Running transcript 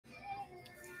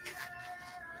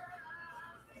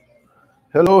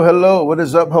Hello, hello. What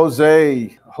is up,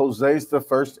 Jose? Jose's the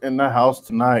first in the house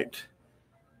tonight.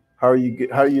 How are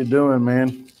you doing,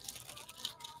 man?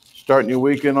 Starting your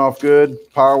weekend off good?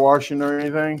 Power washing or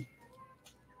anything?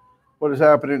 What is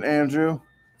happening, Andrew?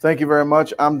 Thank you very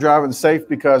much. I'm driving safe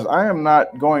because I am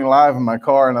not going live in my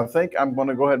car, and I think I'm going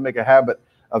to go ahead and make a habit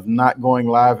of not going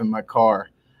live in my car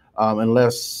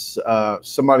unless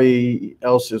somebody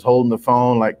else is holding the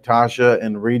phone, like Tasha,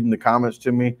 and reading the comments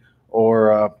to me,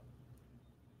 or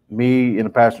me in the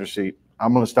passenger seat.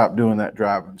 I'm going to stop doing that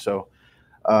driving. So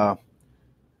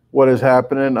what is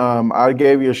happening? I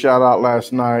gave you a shout out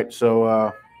last night,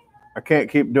 so I can't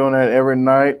keep doing that every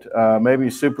night. Maybe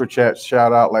super chat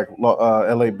shout out like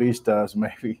LA Beast does,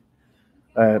 maybe.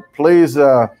 Please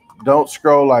don't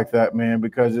scroll like that, man,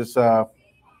 because it's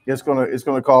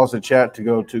gonna cause the chat to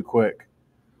go too quick.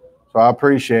 So I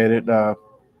appreciate it.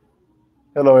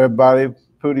 Hello, everybody.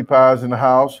 Pootie Pie's in the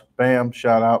house. Bam,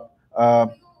 shout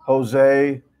out.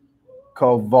 Jose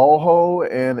Cavalho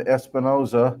and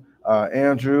Espinoza.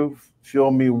 Andrew, fuel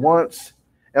me once.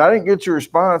 And I didn't get your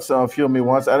response on fuel me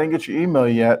once. I didn't get your email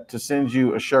yet to send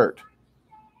you a shirt.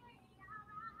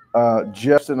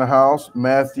 Jeff's in the house.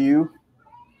 Matthew.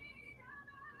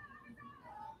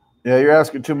 Yeah, you're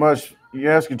asking too much.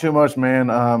 You're asking too much,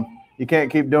 man. You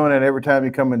can't keep doing it every time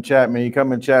you come and chat, man. You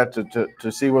come and chat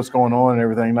to see what's going on and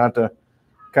everything, not to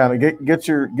kind of get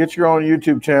your own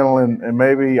YouTube channel, and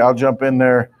maybe I'll jump in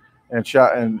there and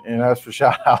ask for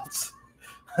shout outs.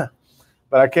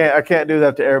 But I can't do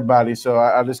that to everybody, so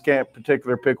I just can't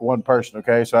particularly pick one person,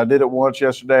 okay? So I did it once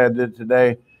yesterday, I did it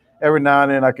today. Every now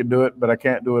and then I could do it, but I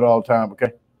can't do it all the time,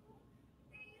 okay?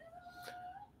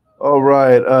 All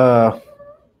right.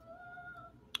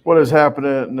 What is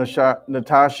happening,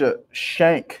 Natasha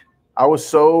Shank? I was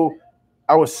so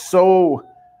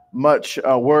much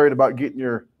worried about getting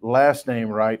your last name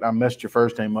right. I messed your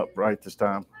first name up right this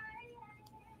time.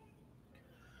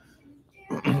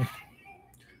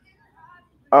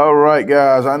 All right,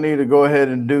 guys, I need to go ahead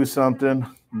and do something.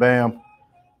 Bam.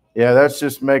 Yeah, that's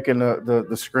just making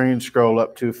the screen scroll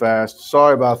up too fast.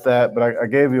 Sorry about that, but I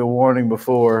gave you a warning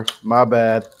before. My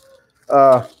bad.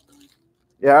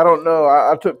 Yeah, I don't know.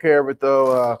 I took care of it,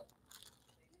 though.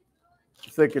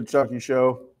 Thick and Chucky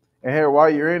show. And here, while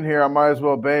you're in here, I might as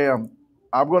well, bam.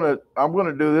 I'm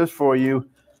gonna do this for you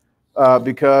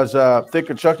because Thick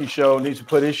and Chucky show needs to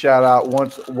put his shout out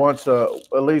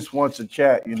at least once a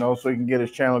chat, so he can get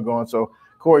his channel going. So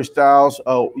Corey Styles,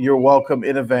 you're welcome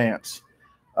in advance.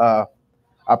 I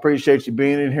appreciate you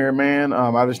being in here, man.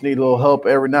 I just need a little help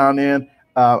every now and then.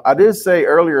 I did say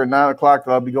earlier at 9 o'clock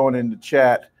that I'll be going into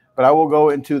chat, but I will go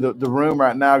into the room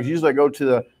right now. Usually I go to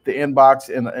the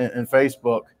inbox in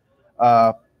Facebook,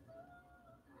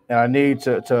 and I need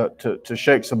to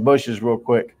shake some bushes real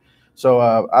quick. So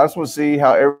I just want to see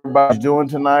how everybody's doing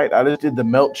tonight. I just did the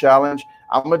melt challenge.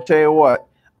 I'm going to tell you what,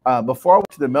 before I went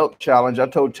to the melt challenge, I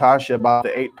told Tasha about the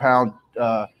 8-pound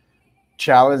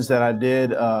challenge that I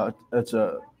did. It's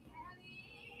a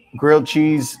grilled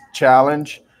cheese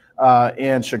challenge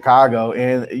in Chicago.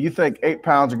 And you think 8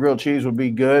 pounds of grilled cheese would be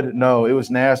good? No, it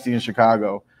was nasty in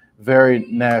Chicago. Very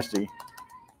nasty.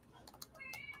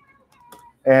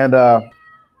 And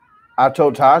I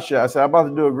told Tasha, I said, I'm about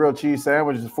to do a grilled cheese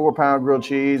sandwich. It's a 4-pound grilled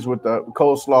cheese with the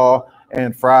coleslaw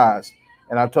and fries.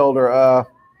 And I told her,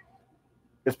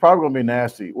 it's probably going to be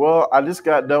nasty. Well, I just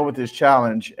got done with this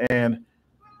challenge, and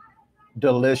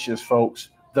delicious, folks.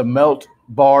 The Melt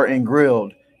Bar and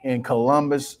Grilled in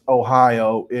Columbus,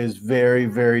 Ohio is very,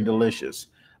 very delicious.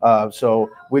 So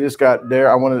we just got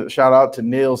there. I wanted to shout out to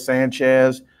Neil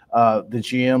Sanchez, the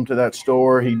GM to that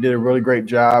store. He did a really great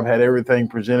job, had everything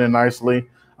presented nicely.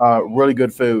 Really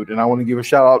good food. And I want to give a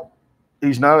shout out.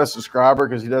 He's not a subscriber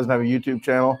because he doesn't have a YouTube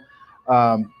channel,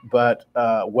 but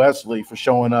Wesley for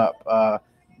showing up.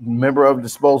 Member of the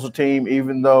disposal team,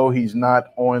 even though he's not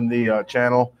on the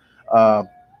channel.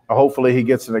 Hopefully he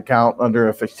gets an account under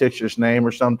a fictitious name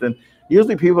or something.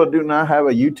 Usually people that do not have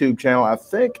a YouTube channel, I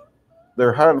think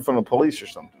they're hiding from the police or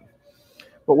something.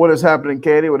 But what is happening,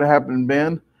 Katie? What happened,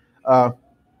 Ben?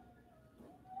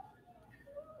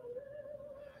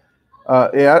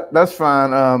 Yeah, that's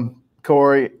fine,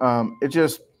 Corey. It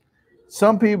just,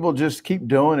 some people just keep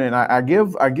doing it. And I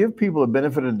give people a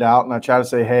benefit of the doubt, and I try to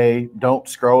say, hey, don't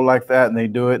scroll like that, and they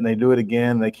do it, and they do it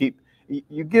again. They keep.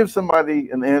 You give somebody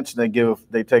an inch, and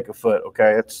they take a foot.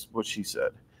 Okay, that's what she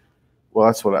said. Well,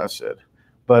 that's what I said.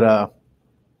 But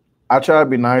I try to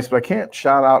be nice, but I can't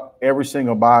shout out every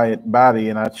single body,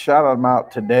 and I shouted them out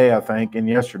today, I think, and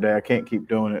yesterday. I can't keep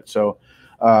doing it. So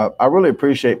I really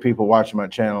appreciate people watching my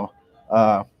channel.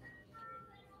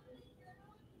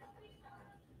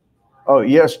 Oh,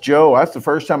 yes, Joe. That's the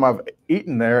first time I've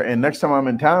eaten there. And next time I'm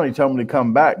in town, he told me to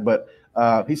come back. But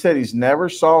he said he's never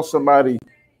saw somebody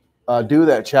do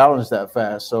that challenge that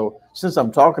fast. So since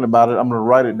I'm talking about it, I'm going to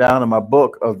write it down in my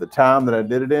book of the time that I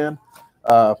did it in.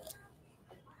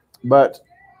 But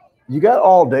you got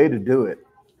all day to do it.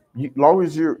 Long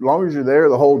as you're there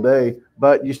the whole day,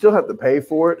 but you still have to pay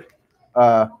for it.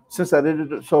 Since I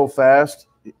did it so fast,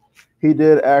 he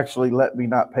did actually let me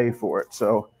not pay for it.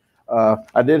 So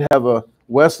I did have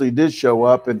Wesley did show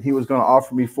up, and he was going to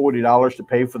offer me $40 to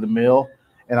pay for the meal,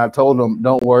 and I told him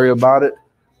don't worry about it.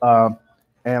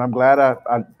 And I'm glad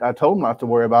I told him not to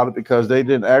worry about it, because they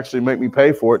didn't actually make me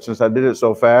pay for it since I did it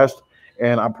so fast,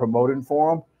 and I'm promoting for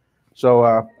them. So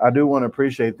I do want to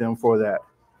appreciate them for that.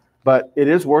 But it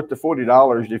is worth the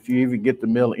 $40 if you even get the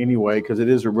meal anyway, because it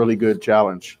is a really good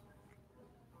challenge.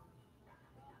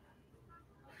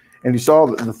 And you saw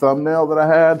the thumbnail that I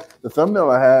had. The thumbnail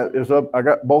I had is up. I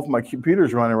got both my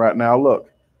computers running right now.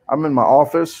 Look, I'm in my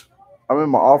office. I'm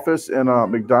in my office in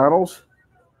McDonald's,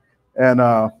 and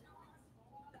I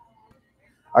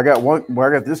got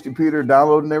I got this computer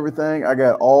downloading everything. I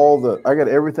got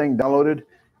everything downloaded,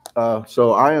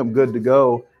 so I am good to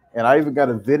go. And I even got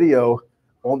a video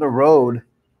on the road.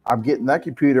 I'm getting that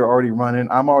computer already running.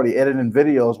 I'm already editing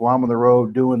videos while I'm on the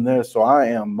road doing this. So I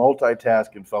am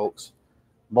multitasking, folks.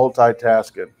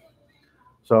 Multitasking.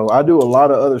 So I do a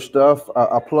lot of other stuff.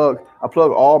 I plug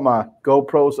all my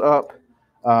GoPros up.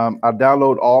 I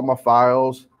download all my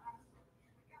files,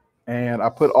 and I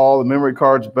put all the memory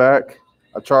cards back.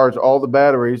 I charge all the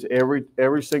batteries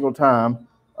every single time.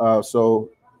 So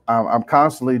I'm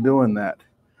constantly doing that.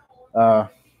 I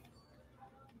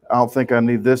don't think I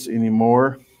need this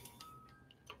anymore.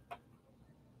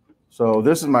 So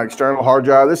this is my external hard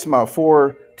drive. This is my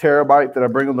 4 terabyte that I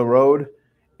bring on the road,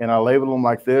 and I label them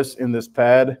like this in this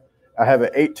pad. I have an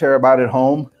 8 terabyte at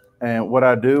home, and what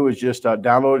I do is just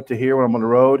download it to here when I'm on the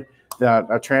road. Then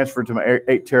I transfer it to my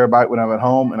 8 terabyte when I'm at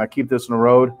home, and I keep this on the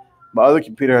road. My other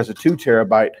computer has a 2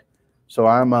 terabyte, so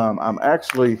I'm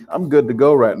good to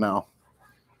go right now.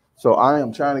 So I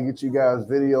am trying to get you guys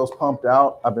videos pumped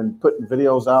out. I've been putting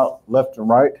videos out left and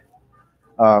right.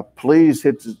 Please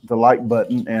hit the like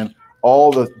button, and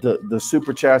all the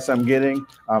super chats I'm getting.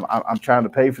 I'm trying to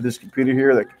pay for this computer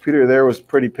here. That computer there was a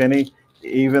pretty penny.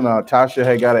 Even Tasha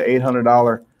had got an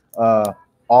 $800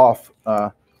 off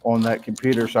on that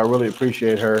computer, so I really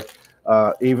appreciate her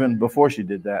even before she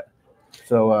did that.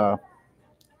 So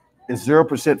it's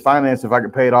 0% finance if I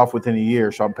can pay it off within a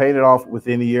year. So I'm paying it off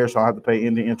within a year, so I don't have to pay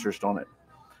any interest on it.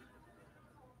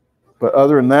 But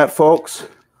other than that, folks,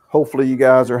 hopefully you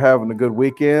guys are having a good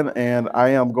weekend. And I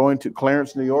am going to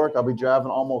Clarence, New York. I'll be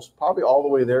driving probably all the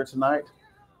way there tonight.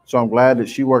 So I'm glad that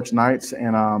she works nights,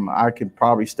 and I could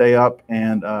probably stay up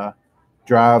and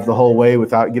drive the whole way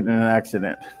without getting in an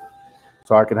accident.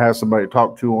 So I can have somebody to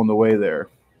talk to on the way there.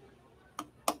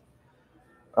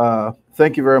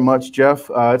 Thank you very much, Jeff.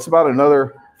 It's about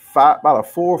another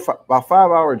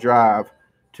 5-hour drive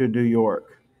to New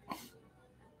York.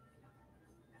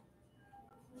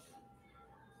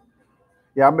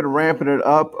 Yeah, I've been ramping it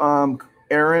up,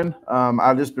 Aaron.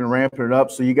 I've just been ramping it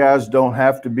up so you guys don't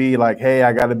have to be like, hey,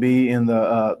 I got to be in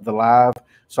the live.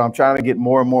 So I'm trying to get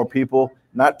more and more people,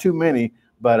 not too many,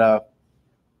 but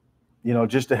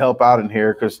just to help out in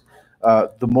here, because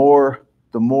the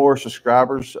more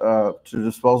subscribers to the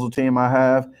disposal team I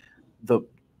have, the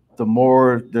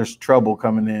more there's trouble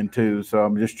coming in too. So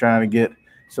I'm just trying to get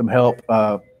some help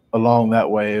along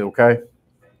that way. Okay.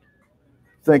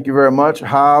 Thank you very much.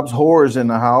 Hobbs Whore is in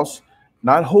the house.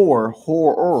 Not whore,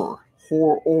 horror.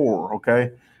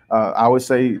 Okay. I would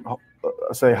say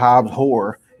Hobbs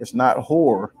Whore. It's not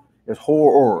whore. It's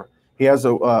horror. He has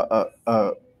a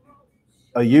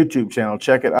YouTube channel.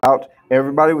 Check it out.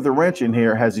 Everybody with a wrench in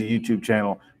here has a YouTube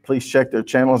channel. Please check their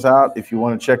channels out if you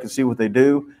want to check and see what they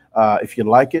do. If you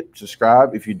like it,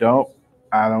 subscribe. If you don't,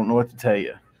 I don't know what to tell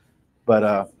you.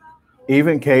 But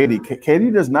even Katie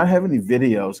does not have any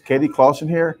videos. Katie Clausen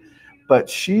here, but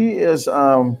she is.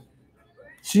 I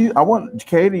want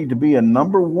Katie to be a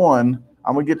 #1.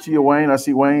 I'm gonna get to you, Wayne. I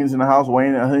see Wayne's in the house.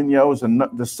 Wayne Ahunyo is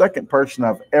the second person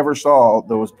I've ever saw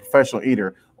that was a professional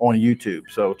eater on YouTube.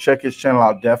 So check his channel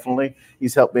out. Definitely,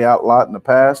 he's helped me out a lot in the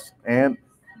past, and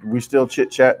we still chit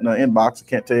chat in the inbox. I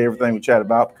can't tell you everything we chat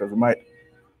about because we might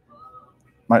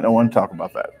not want to talk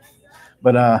about that.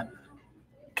 But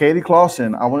Katie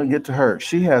Clausen, I want to get to her.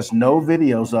 She has no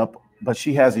videos up, but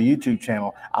she has a YouTube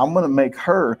channel. I'm going to make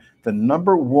her the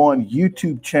 #1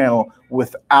 YouTube channel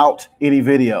without any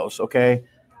videos, okay?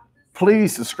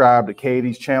 Please subscribe to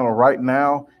Katie's channel right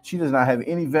now. She does not have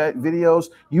any videos.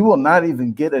 You will not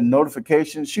even get a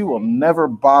notification. She will never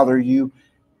bother you.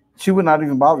 She would not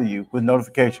even bother you with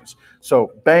notifications.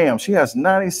 So bam, she has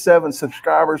 97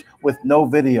 subscribers with no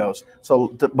videos. So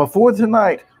before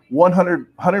tonight,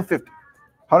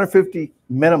 150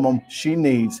 minimum she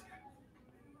needs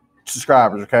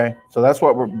subscribers. Okay, so that's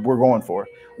what we're going for.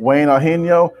 Wayne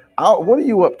Eugenio, what are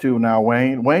you up to now,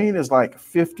 Wayne? Wayne is like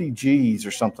 50 G's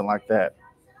or something like that.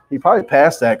 He probably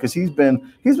passed that because he's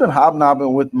been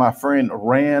hobnobbing with my friend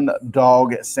Rand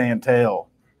Dog Santel.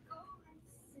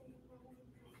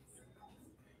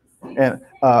 And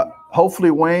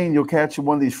hopefully, Wayne, you'll catch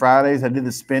one of these Fridays. I did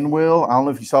the spin wheel. I don't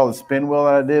know if you saw the spin wheel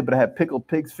that I did, but I had pickled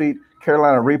pig's feet,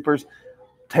 Carolina Reapers,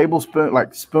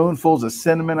 spoonfuls of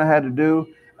cinnamon I had to do.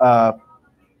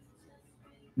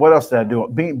 What else did I do?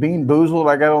 Bean boozled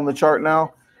I got on the chart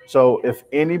now. So if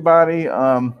anybody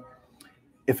wants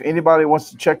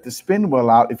to check the spin wheel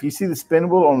out, if you see the spin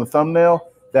wheel on the thumbnail,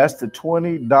 that's the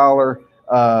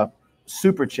 $20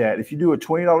 super chat. If you do a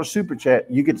 $20 super chat,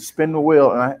 you get to spin the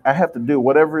wheel, and I have to do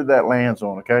whatever that lands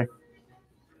on. Okay.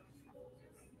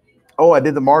 Oh, I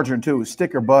did the margarine too.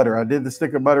 Sticker butter. I did the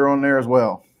sticker butter on there as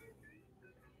well.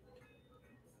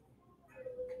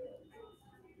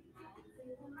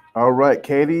 All right,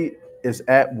 Katie is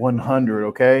at 100.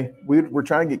 Okay, we're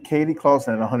trying to get Katie close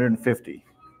at 150.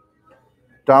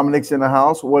 Dominic's in the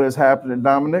house. What is happening,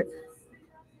 Dominic?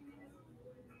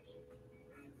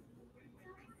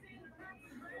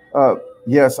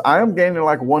 Yes, I am gaining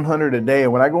like 100 a day.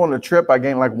 And when I go on a trip, I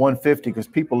gain like 150 because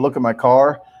people look at my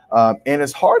car. And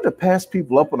it's hard to pass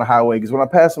people up on the highway because when I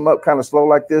pass them up kind of slow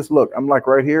like this, look, I'm like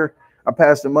right here. I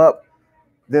pass them up.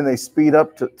 Then they speed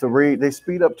up to read. They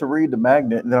speed up to read the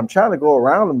magnet. And then I'm trying to go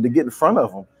around them to get in front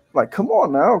of them. Like, come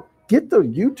on now, get the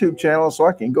YouTube channel so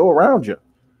I can go around you.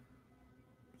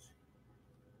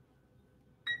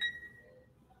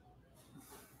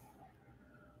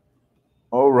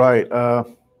 All right.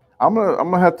 I'm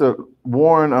gonna have to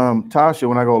warn Tasha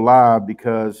when I go live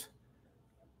because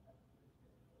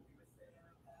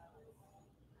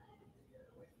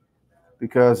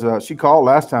she called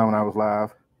last time when I was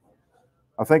live.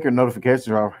 I think her notifications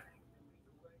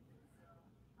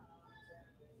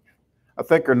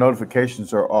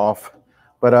are off.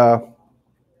 But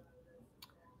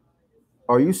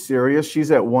are you serious?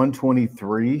 She's at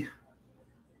 123.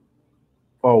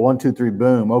 Oh, 123,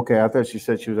 boom. Okay, I thought she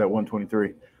said she was at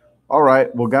 123. All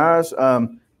right. Well, guys,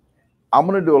 I'm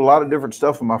going to do a lot of different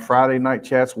stuff with my Friday night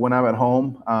chats when I'm at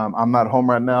home. I'm not home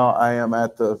right now. I am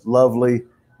at the lovely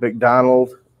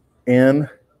McDonald's Inn.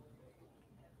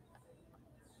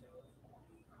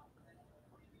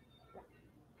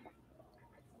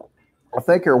 I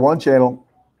think her one channel,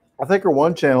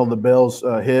 the bells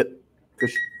hit.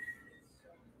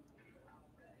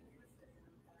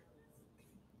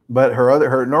 But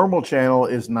her normal channel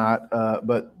is not.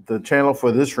 But the channel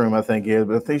for this room, I think, is.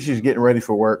 But I think she's getting ready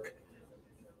for work.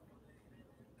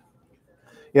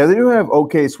 Yeah, they do have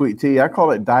OK Sweet Tea. I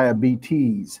call it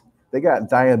diabetes. They got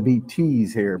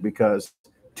diabetes here because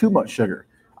too much sugar.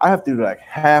 I have to do like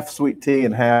half sweet tea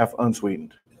and half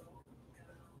unsweetened.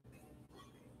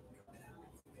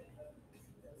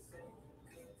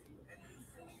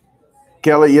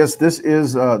 Kelly, yes, this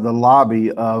is the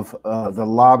lobby of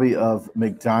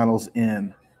McDonald's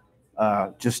Inn.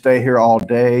 Just stay here all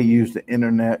day, use the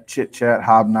internet, chit chat,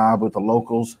 hobnob with the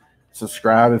locals,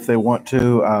 subscribe if they want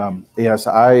to. Yes,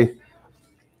 I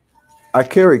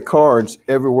carry cards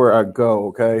everywhere I go.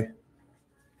 Okay,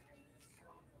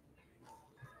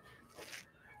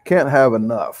 can't have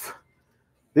enough.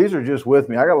 These are just with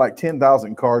me. I got like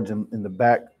 10,000 cards in the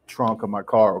back trunk of my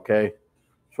car. Okay.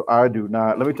 So I do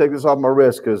not. Let me take this off my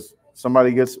wrist because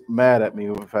somebody gets mad at me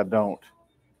if I don't.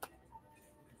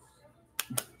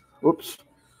 Oops.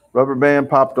 Rubber band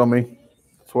popped on me.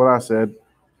 That's what I said.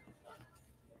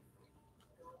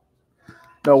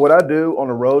 No, what I do on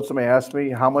the road, somebody asked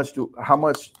me, how much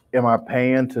am I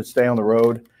paying to stay on the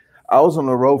road? I was on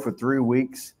the road for 3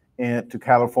 weeks to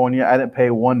California. I didn't pay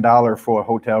 $1 for a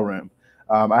hotel room.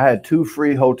 I had 2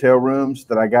 free hotel rooms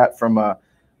that I got from a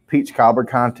peach cobbler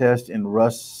contest in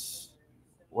Rustic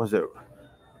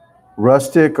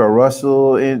or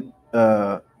Russell in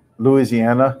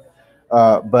Louisiana.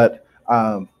 But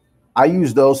I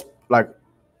use those like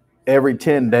every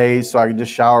 10 days so I can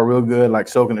just shower real good, like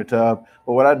soak in the tub.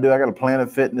 But what I do, I got a Planet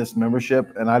Fitness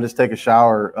membership, and I just take a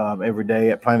shower every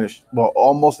day at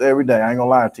almost every day. I ain't gonna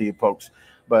lie to you folks.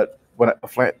 But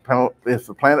if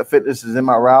the Planet Fitness is in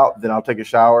my route, then I'll take a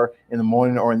shower in the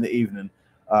morning or in the evening.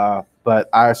 But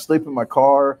I sleep in my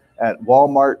car at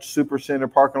Walmart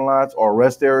Supercenter parking lots or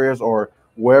rest areas or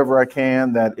wherever I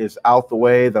can that is out the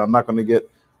way that I'm not going to get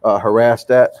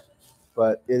harassed at,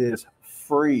 but it is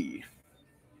free.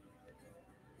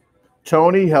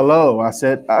 Tony, hello. I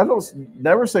said, I don't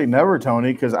never say never,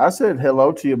 Tony, because I said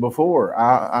hello to you before.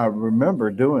 I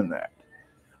remember doing that.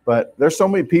 But there's so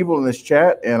many people in this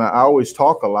chat, and I always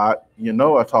talk a lot. You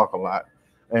know, I talk a lot,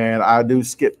 and I do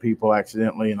skip people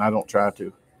accidentally, and I don't try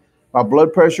to. My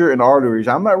blood pressure and arteries,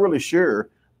 I'm not really sure,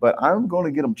 but I'm going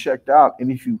to get them checked out.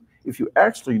 And if you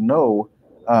actually know,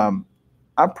 I'm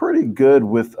pretty good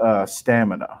with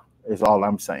stamina, is all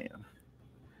I'm saying.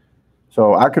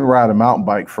 So I can ride a mountain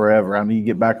bike forever. I need to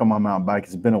get back on my mountain bike.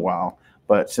 It's been a while.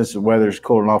 But since the weather's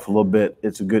cooling off a little bit,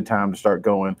 it's a good time to start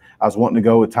going. I was wanting to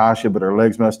go with Tasha, but her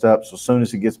leg's messed up. So as soon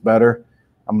as it gets better,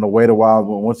 I'm going to wait a while.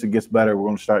 But once it gets better, we're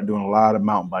going to start doing a lot of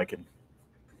mountain biking.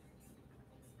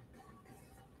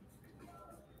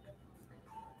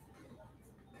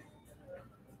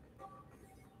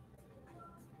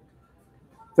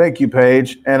 Thank you,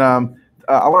 Paige. And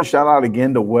I want to shout out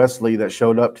again to Wesley that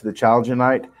showed up to the challenge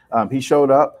tonight. He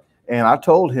showed up. And I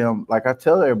told him, like I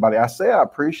tell everybody, I say I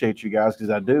appreciate you guys because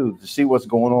I do, to see what's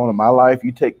going on in my life.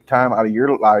 You take time out of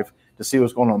your life to see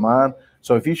what's going on in mine.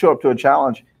 So if you show up to a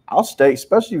challenge, I'll stay,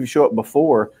 especially if you show up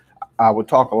before. I would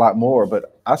talk a lot more,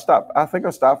 but I think I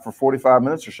stopped for 45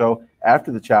 minutes or so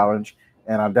after the challenge,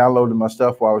 and I downloaded my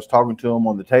stuff while I was talking to him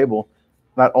on the table.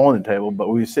 Not on the table, but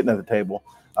we were sitting at the table.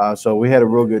 So we had a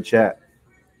real good chat.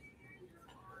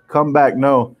 Come back,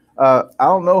 no. I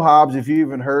don't know, Hobbs, if you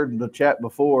even heard the chat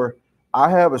before. I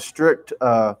have a strict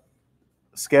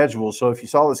schedule. So if you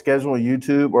saw the schedule on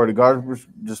YouTube or the Garbage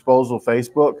Disposal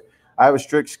Facebook, I have a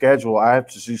strict schedule. I have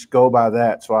to just go by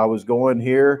that. So I was going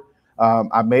here.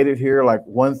 I made it here like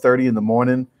 1:30 in the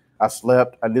morning. I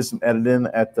slept. I did some editing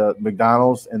at the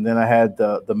McDonald's, and then I had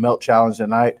the melt challenge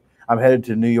tonight. I'm headed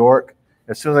to New York.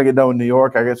 As soon as I get done with New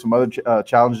York, I got some other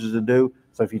challenges to do.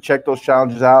 So if you check those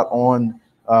challenges out on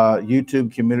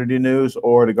YouTube Community News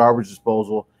or the Garbage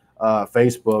Disposal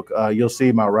Facebook, you'll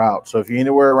see my route. So if you're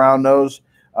anywhere around those,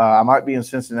 I might be in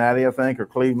Cincinnati, I think, or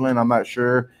Cleveland. I'm not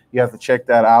sure. You have to check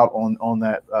that out on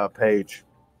that page.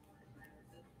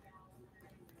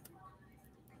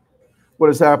 What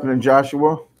is happening,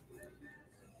 Joshua?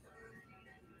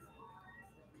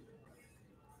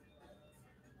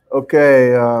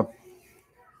 Okay,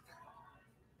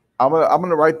 I'm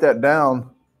gonna write that down,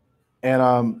 and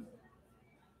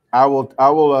I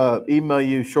will email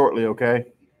you shortly. Okay.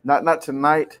 Not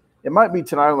tonight. It might be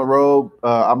tonight on the road.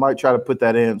 I might try to put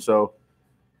that in. So,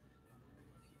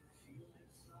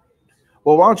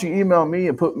 well, why don't you email me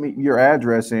and put your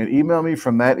address in? Email me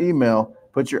from that email.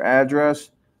 Put your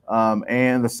address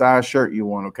and the size shirt you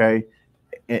want. Okay.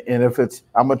 And if it's,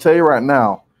 I'm gonna tell you right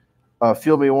now.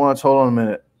 Feel me once. Hold on a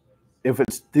minute. If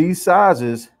it's these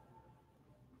sizes,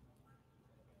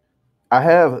 I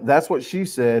have. That's what she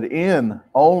said. In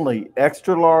only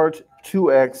extra large,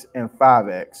 2X, and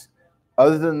 5X.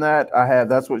 Other than that, I have.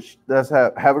 That's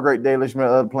have a great day. Let's make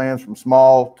other plans from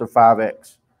small to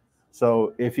 5X.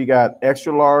 So if you got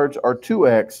extra large or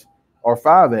 2X or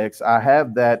 5X, I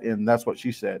have that in. That's what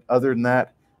she said. Other than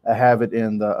that, I have it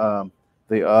in the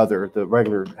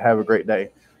regular. Have a great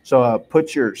day. So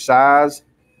put your size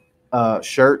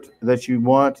shirt that you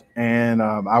want, and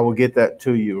I will get that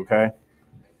to you. Okay.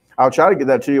 I'll try to get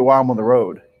that to you while I'm on the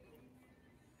road.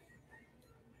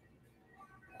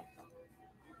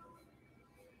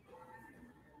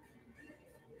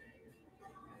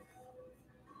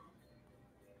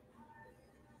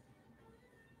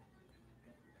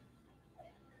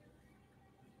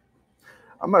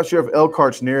 I'm not sure if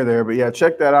Elkhart's near there, but yeah,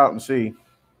 check that out and see.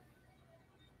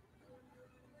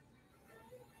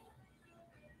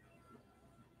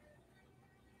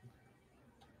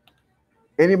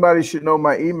 Anybody should know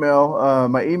my email.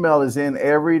 My email is in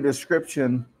every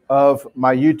description of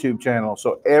my YouTube channel.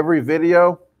 So every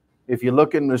video, if you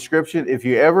look in the description, if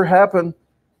you ever happen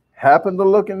to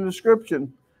look in the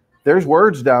description, there's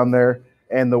words down there,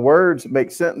 and the words make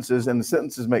sentences, and the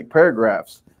sentences make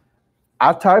paragraphs.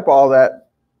 I type all that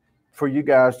for you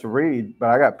guys to read, but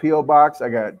I got P.O. Box, I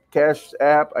got Cash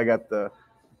App, I got the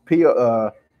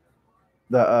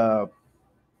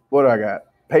what do I got?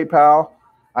 PayPal.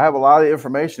 I have a lot of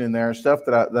information in there and stuff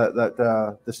that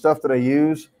the stuff that I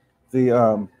use,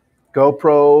 the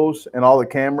GoPros and all the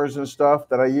cameras and stuff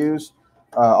that I use,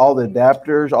 all the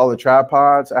adapters, all the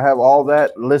tripods. I have all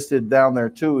that listed down there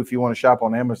too if you want to shop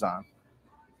on Amazon.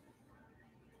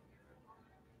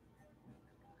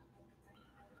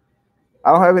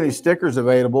 I don't have any stickers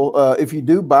available. If you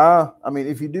do buy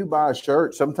a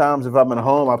shirt, sometimes if I'm at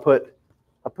home, I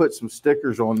put some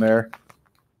stickers on there.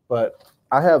 But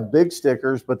I have big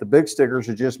stickers, but the big stickers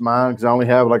are just mine because I only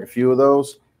have like a few of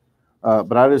those.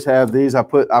 But I just have these. I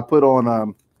put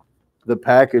on the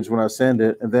package when I send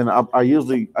it, and then I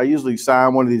usually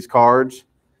sign one of these cards.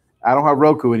 I don't have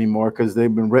Roku anymore because they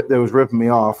was ripping me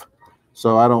off,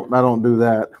 so I don't do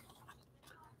that.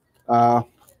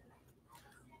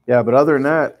 Yeah, but other than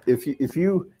that, if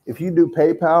you do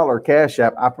PayPal or Cash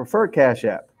App, I prefer Cash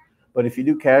App. But if you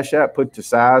do Cash App, put the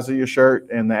size of your shirt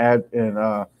and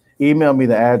email me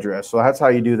the address. So that's how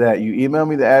you do that. You email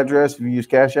me the address if you use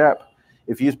Cash App.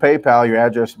 If you use PayPal, your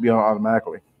address will be on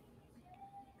automatically.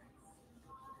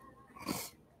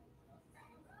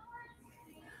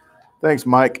 Thanks,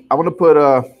 Mike. I'm gonna put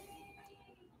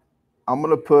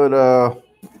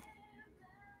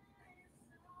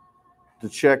to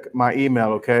check my email,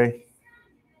 okay?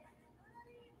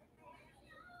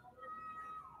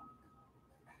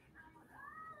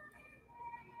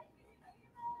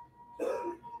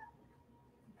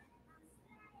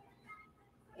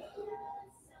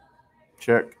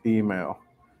 Check email.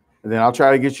 And then I'll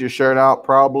try to get your shirt out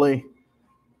probably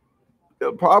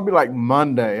like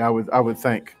Monday, I would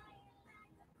think.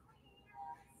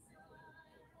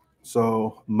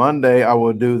 So Monday I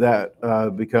will do that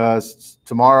because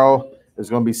tomorrow is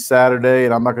going to be Saturday,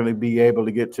 and I'm not going to be able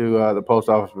to get to the post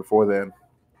office before then.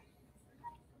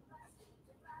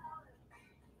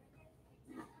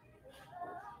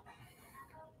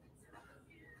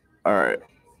 All right.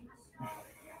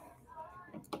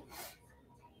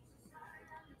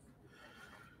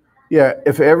 Yeah,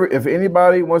 if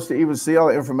anybody wants to even see all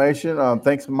the information,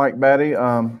 thanks Mike Batty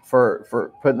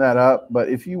for putting that up. But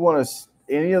if you want to,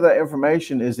 any of that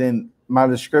information is in my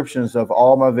descriptions of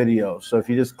all my videos. So if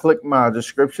you just click my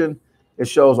description, it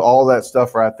shows all that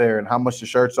stuff right there and how much the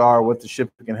shirts are, what the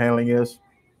shipping and handling is.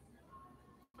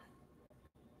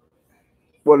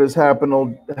 What is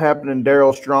happening?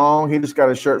 Daryl Strong, he just got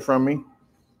a shirt from me.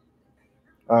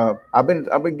 I've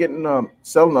been getting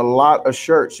selling a lot of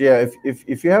shirts. Yeah,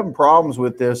 if you're having problems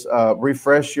with this,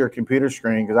 refresh your computer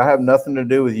screen because I have nothing to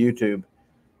do with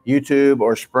YouTube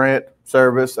or Sprint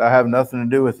service. I have nothing to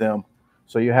do with them.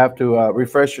 So you have to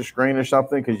refresh your screen or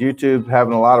something because YouTube's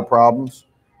having a lot of problems.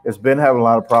 It's been having a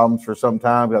lot of problems for some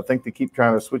time. I think they keep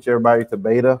trying to switch everybody to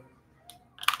beta.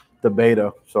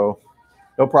 So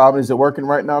no problem. Is it working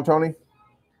right now, Tony?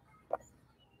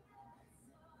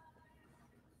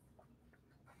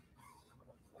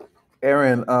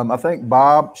 Aaron, I think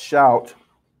Bob Shout,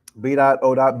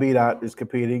 B.O.B. is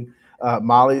competing.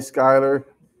 Molly Schuyler,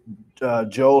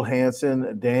 Joel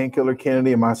Hansen, Dan Killer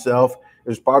Kennedy, and myself.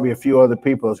 There's probably a few other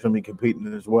people that's going to be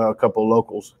competing as well, a couple of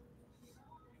locals.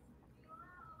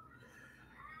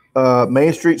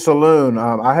 Main Street Saloon.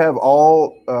 I have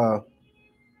all,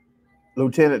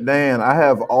 Lieutenant Dan, I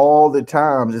have all the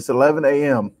times. It's 11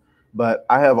 a.m., but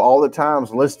I have all the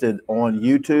times listed on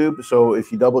YouTube. So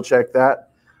if you double check that,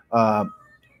 but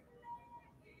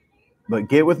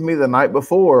get with me the night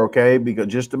before, okay? Because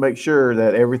just to make sure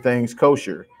that everything's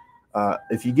kosher.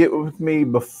 If you get with me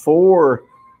before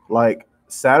like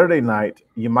Saturday night,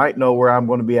 you might know where I'm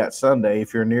going to be at Sunday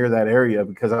if you're near that area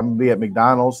because I'm going to be at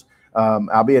McDonald's.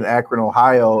 I'll be in Akron,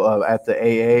 Ohio at the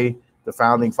AA, the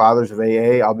Founding Fathers of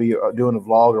AA. I'll be doing a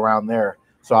vlog around there.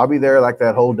 So I'll be there like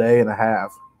that whole day and a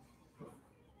half.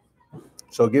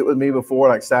 So get with me before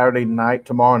like Saturday night,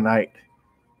 tomorrow night,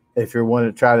 if you're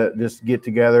wanting to try to just get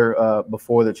together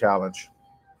before the challenge.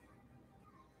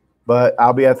 But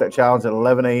I'll be at that challenge at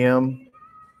 11 a.m.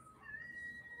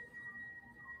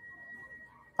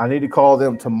 I need to call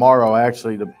them tomorrow,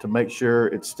 actually, to make sure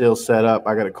it's still set up.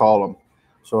 I got to call them.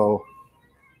 So,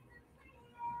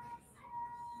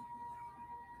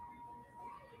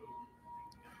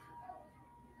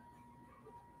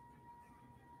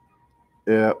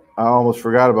 yeah, I almost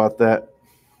forgot about that.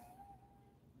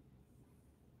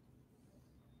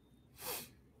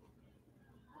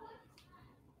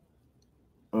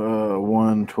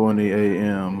 1:20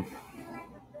 a.m.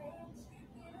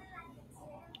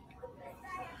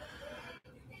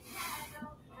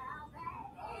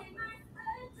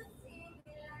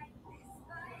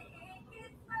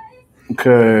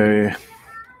 Okay.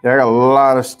 Yeah, I got a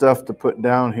lot of stuff to put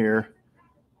down here.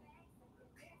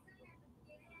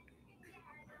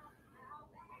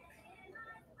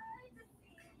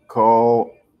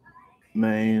 Call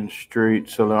Main Street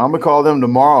Saloon. I'm gonna call them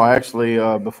tomorrow, actually,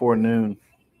 before noon.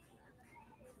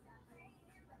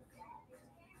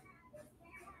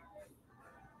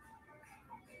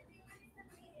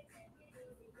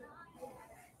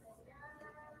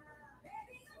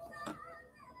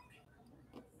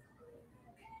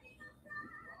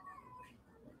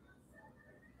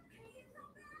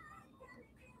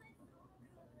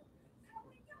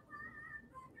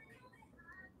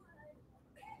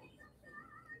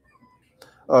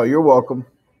 Oh, you're welcome.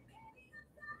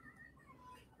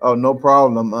 Oh, no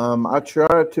problem. I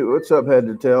try to. What's up, Head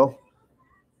to Tail?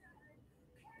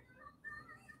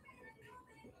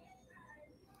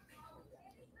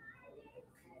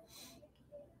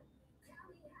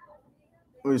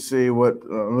 Let me see what.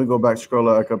 Let me go back,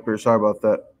 scroll back up here. Sorry about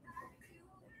that.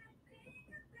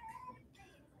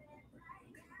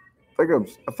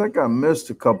 I think I missed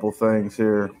a couple things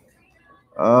here.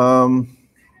 Um,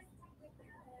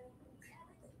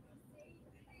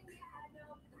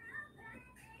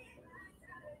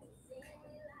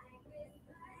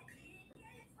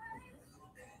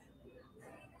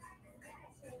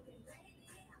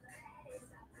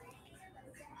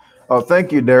 Oh,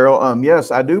 thank you, Daryl.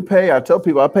 Yes, I do pay. I tell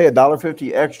people I pay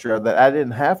 $1.50 extra that I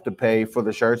didn't have to pay for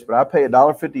the shirts, but I pay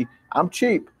 $1.50. I'm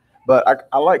cheap, but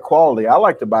I like quality. I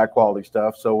like to buy quality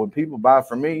stuff. So when people buy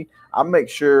from me, I make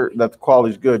sure that the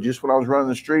quality's good. Just when I was running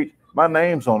the street, my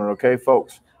name's on it, okay,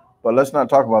 folks? But let's not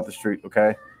talk about the street,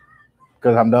 okay?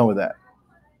 Because I'm done with that.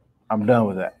 I'm done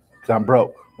with that because I'm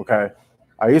broke, okay?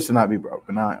 I used to not be broke,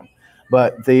 but now I am.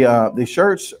 But the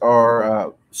shirts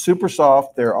are super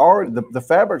soft. They're already the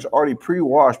fabric's already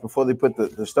pre-washed before they put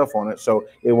the stuff on it, so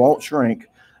it won't shrink.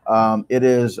 It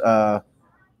is Canva.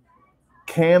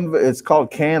 It's called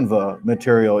Canva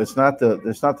material. It's not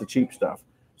the cheap stuff.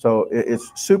 So it's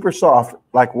super soft,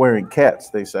 like wearing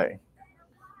cats, they say.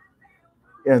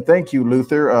 And thank you,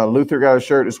 Luther. Luther got a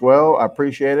shirt as well. I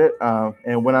appreciate it.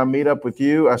 And when I meet up with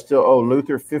you, I still owe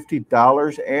Luther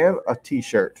 $50 and a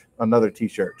T-shirt, another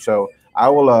T-shirt. So I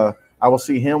will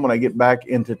see him when I get back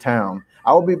into town.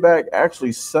 I will be back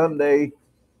actually Sunday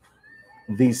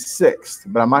the 6th,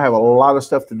 but I might have a lot of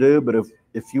stuff to do. But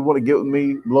if you want to get with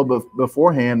me a little bit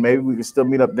beforehand, maybe we can still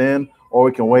meet up then, or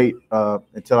we can wait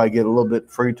until I get a little bit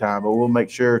free time. But we'll make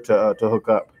sure to hook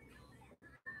up.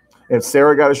 And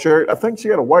Sarah got a shirt. I think she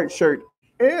got a white shirt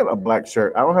and a black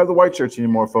shirt. I don't have the white shirts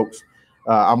anymore, folks.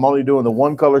 I'm only doing the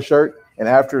one color shirt. And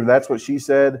after that's what she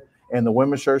said, and the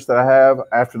women's shirts that I have,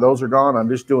 after those are gone, I'm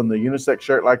just doing the unisex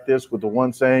shirt like this with the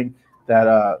one saying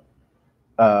that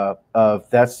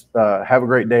that's have a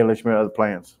great day. Let's make other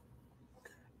plans.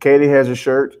 Katie has a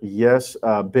shirt. Yes.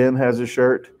 Ben has a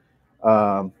shirt.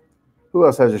 Who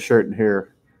else has a shirt in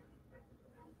here?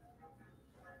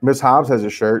 Miss Hobbs has a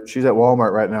shirt. She's at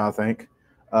Walmart right now, I think.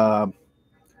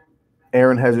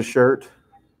 Aaron has a shirt.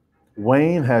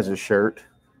 Wayne has a shirt.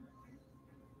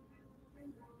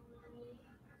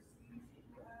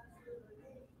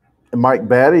 And Mike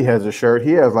Batty has a shirt.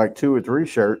 He has like 2 or 3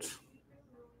 shirts.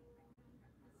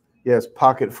 Yes,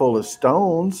 Pocket Full of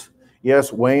Stones.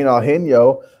 Yes, Wayne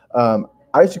Algenio.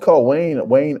 I used to call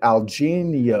Wayne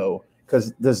Algenio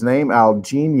because his name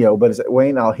Algenio, but it's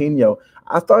Wayne Algenio.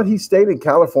 I thought he stayed in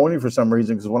California for some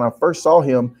reason because when I first saw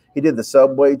him, he did the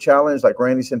Subway challenge, like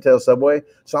Randy Santel Subway.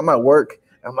 So I'm at work.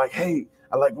 I'm like, hey,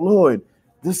 I like Lloyd.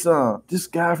 This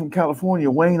guy from California,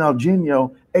 Wayne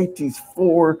Algenio, ate these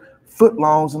 4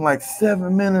 footlongs in like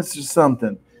 7 minutes or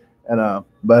something. And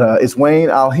but it's Wayne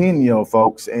Algenio,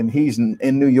 folks, and he's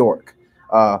in New York.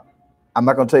 I'm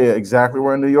not going to tell you exactly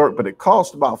where in New York, but it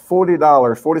costs about $40,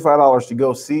 $45 to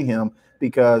go see him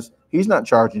because he's not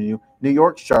charging you. New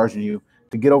York's charging you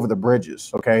to get over the bridges,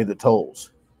 okay, the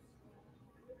tolls.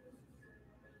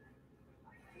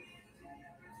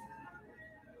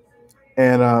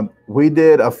 And we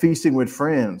did a feasting with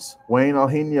friends. Wayne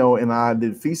Algenio and I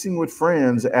did feasting with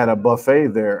friends at a buffet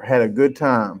there. Had a good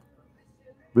time.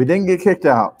 We didn't get kicked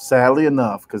out, sadly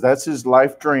enough, because that's his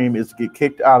life dream is to get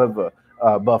kicked out of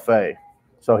a buffet.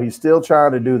 So he's still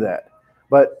trying to do that.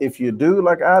 But if you do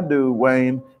like I do,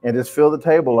 Wayne, and just fill the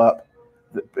table up,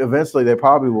 eventually they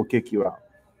probably will kick you out.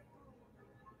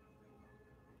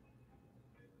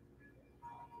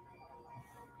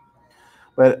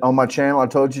 But on my channel, I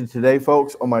told you today,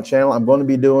 folks, on my channel, I'm going to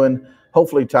be doing,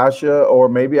 hopefully Tasha, or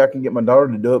maybe I can get my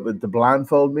daughter to do it, but to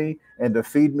blindfold me and to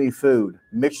feed me food,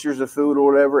 mixtures of food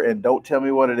or whatever, and don't tell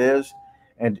me what it is.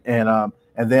 And then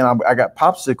I got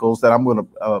popsicles that I'm going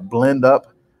to blend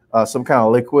up some kind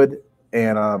of liquid.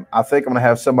 And I think I'm going to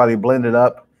have somebody blend it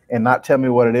up and not tell me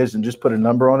what it is and just put a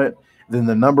number on it. Then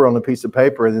the number on the piece of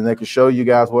paper, and then they can show you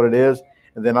guys what it is.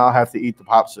 And then I'll have to eat the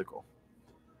popsicle.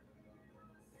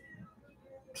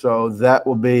 So that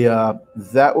will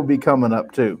be coming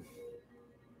up too.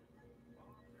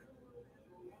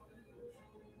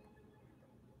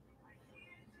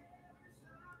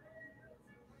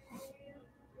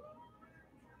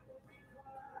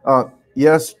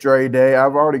 Yes, Dre Day.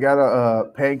 I've already got a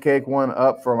pancake one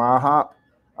up from IHOP.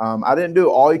 I didn't do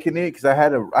all you can eat because I had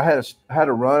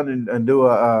to run and do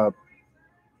a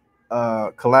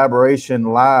collaboration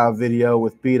live video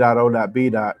with B.O.B.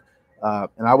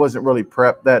 And I wasn't really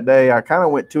prepped that day. I kind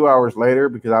of went 2 hours later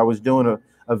because I was doing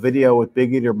a video with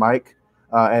Big Eater Mike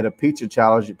at a pizza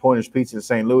challenge at Pointer's Pizza in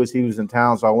St. Louis. He was in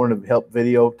town, so I wanted to help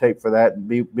videotape for that and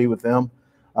be with them.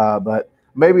 But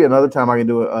maybe another time I can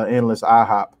do an endless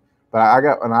IHOP. But I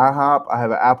got an IHOP. I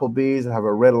have an Applebee's. I have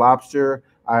a Red Lobster.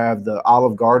 I have the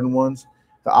Olive Garden ones.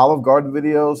 The Olive Garden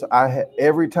videos,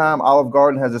 every time Olive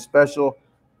Garden has a special,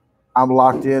 I'm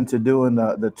locked into doing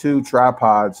the 2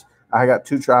 tripods. I got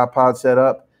 2 tripods set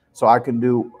up, so I can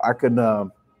videotape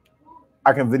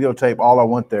all I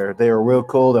want there. They are real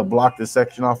cool. They'll block this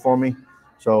section off for me,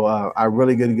 so I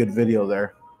really get a good video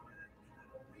there.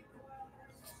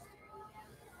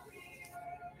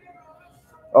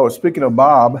 Oh, speaking of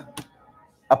Bob,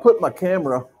 I put my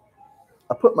camera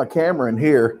in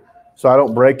here so I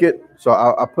don't break it. So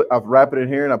I wrap it in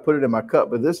here and I put it in my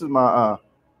cup. But this is my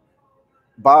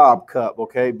Bob cup,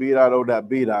 okay?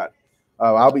 B.O.B.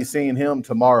 I'll be seeing him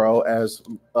tomorrow as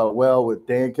well with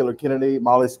Dan Killer Kennedy,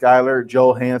 Molly Schuyler,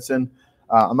 Joel Hansen.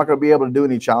 I'm not going to be able to do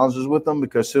any challenges with them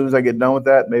because as soon as I get done with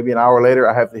that, maybe an hour later,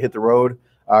 I have to hit the road.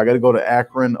 I got to go to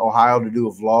Akron, Ohio to do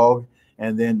a vlog.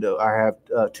 And then I have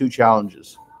 2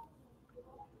 challenges.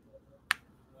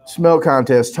 Smell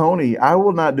contest. Tony, I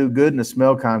will not do good in a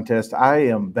smell contest. I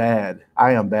am bad.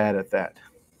 I am bad at that.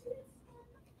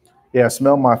 Yeah,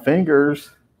 smell my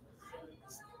fingers.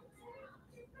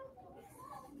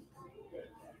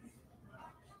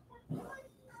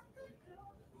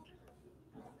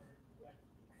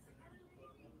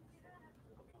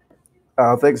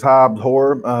 Thanks, Hobbs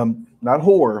Horror. Not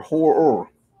horror, horror.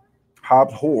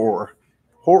 Hobbs Horror.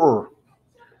 Horror.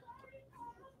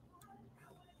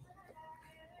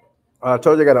 I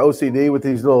told you I got an OCD with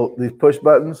these push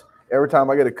buttons. Every time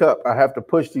I get a cup, I have to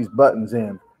push these buttons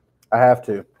in. I have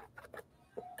to.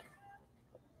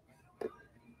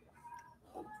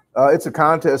 It's a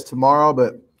contest tomorrow,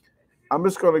 but I'm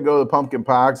just going to go to pumpkin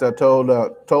pie because I told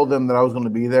them that I was going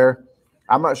to be there.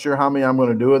 I'm not sure how many I'm going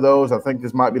to do of those. I think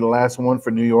this might be the last one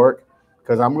for New York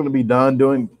because I'm going to be done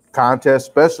doing contests,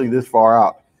 especially this far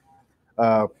out.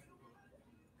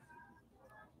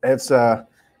 It's hell,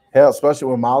 especially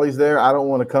when Molly's there. I don't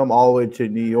want to come all the way to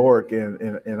New York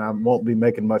and I won't be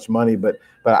making much money. But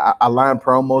I line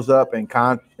promos up and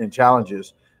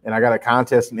challenges, and I got a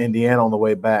contest in Indiana on the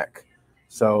way back.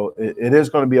 So it is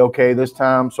going to be okay this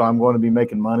time. So I'm going to be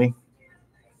making money.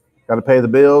 Got to pay the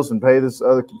bills and pay this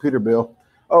other computer bill.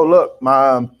 Oh, look,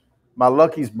 my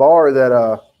Lucky's bar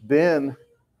that Ben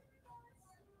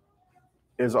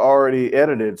is already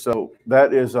edited. So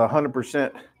that is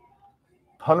 100%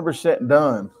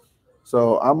 done.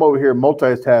 So I'm over here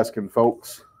multitasking,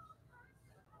 folks.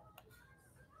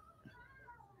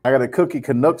 I got a cookie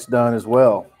Canucks done as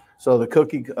well. So the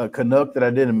cookie Canuck that I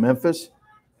did in Memphis,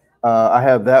 I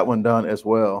have that one done as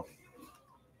well.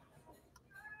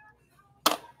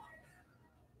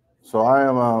 So I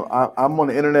am I'm on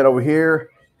the internet over here,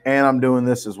 and I'm doing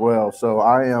this as well. So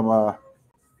I am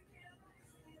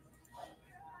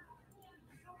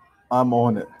I'm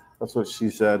on it. That's what she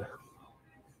said.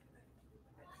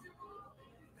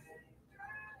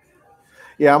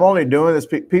 Yeah, I'm only doing this.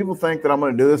 People think that I'm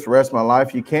going to do this the rest of my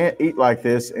life. You can't eat like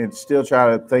this and still try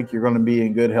to think you're going to be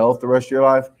in good health the rest of your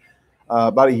life.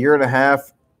 About a year and a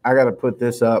half, I got to put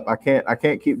this up. I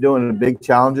can't keep doing the big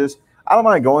challenges. I don't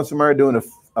mind going somewhere doing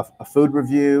a food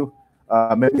review,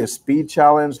 maybe a speed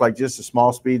challenge, like just a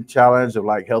small speed challenge of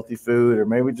like healthy food, or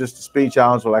maybe just a speed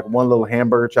challenge or like one little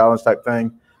hamburger challenge type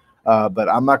thing. But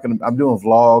I'm not going to. I'm doing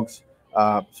vlogs,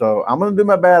 so I'm going to do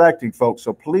my bad acting, folks.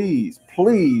 So please,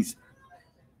 please.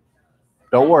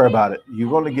 Don't worry about it. You're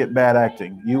going to get bad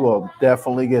acting. You will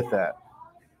definitely get that.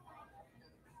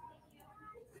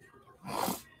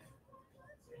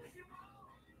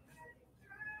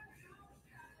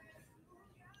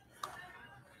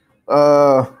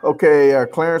 Okay,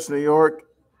 Clarence, New York.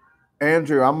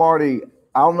 Andrew, I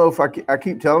don't know if I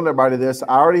keep telling everybody this.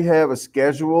 I already have a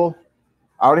schedule.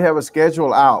 I already have a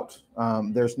schedule out.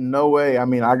 There's no way. I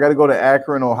mean, I got to go to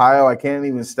Akron, Ohio. I can't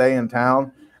even stay in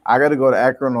town. I got to go to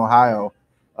Akron, Ohio.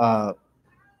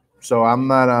 So I'm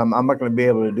not going to be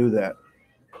able to do that.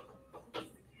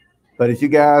 But if you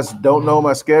guys don't know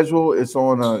my schedule, it's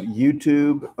on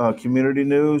YouTube Community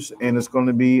News, and it's going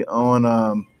to be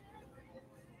on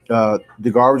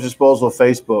DaGarbageDisposal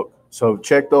Facebook. So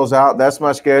check those out. That's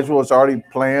my schedule. It's already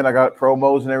planned. I got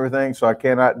promos and everything, so I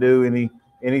cannot do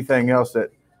anything else that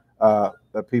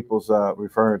people's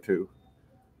referring to.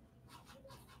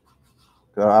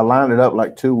 I lined it up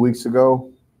like 2 weeks ago.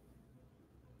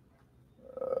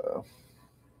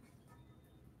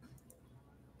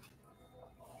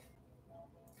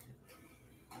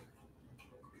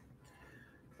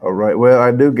 All right. Well,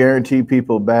 I do guarantee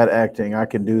people bad acting. I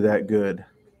can do that good.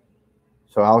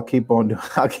 So I'll keep on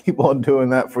I'll keep on doing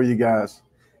that for you guys.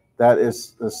 That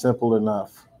is simple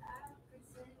enough.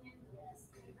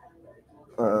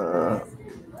 Uh,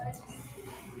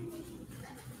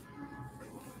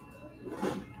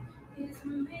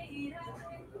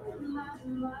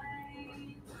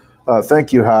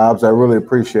 Thank you, Hobbs. I really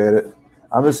appreciate it.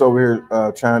 I'm just over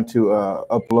here trying to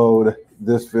upload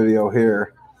this video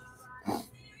here.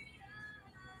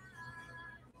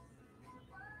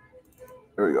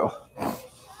 There we go.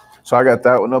 So I got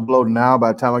that one uploaded now.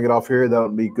 By the time I get off here, that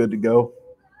would be good to go.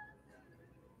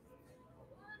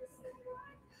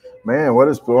 Man, what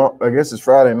is? I guess it's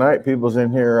Friday night. People's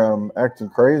in here acting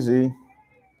crazy.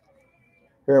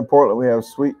 Here in Portland, we have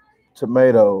sweet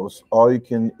tomatoes, all you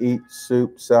can eat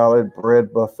soup, salad,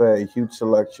 bread buffet, huge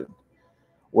selection.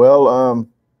 Well,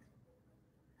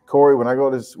 Corey, when I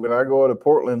go to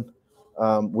Portland,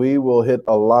 we will hit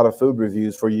a lot of food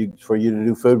reviews for you to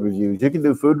do food reviews. You can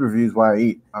do food reviews while I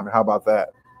eat. I mean, how about that?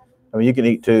 I mean, you can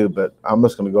eat too, but I'm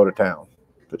just going to go to town.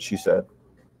 But she said.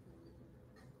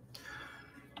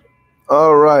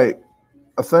 All right,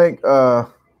 I think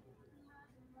I'll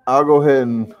go ahead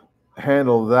and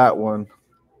handle that one.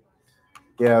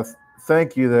 Yeah,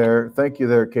 thank you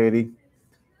there, Katie.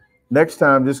 Next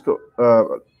time, just go.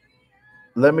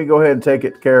 Let me go ahead and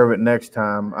take care of it next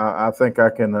time. I think I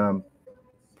can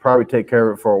probably take care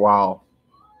of it for a while.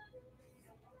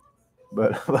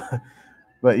 But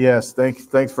but yes,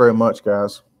 thanks very much,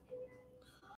 guys.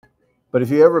 But if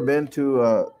you ever been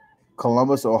to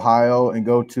Columbus, Ohio, and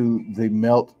go to the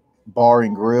Melt Bar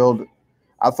and Grilled,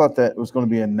 I thought that was going to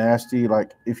be a nasty.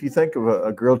 Like if you think of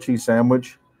a grilled cheese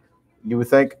sandwich, you would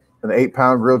think an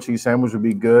 8-pound grilled cheese sandwich would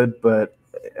be good, but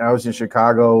I was in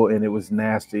Chicago and it was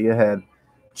nasty. It had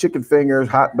chicken fingers,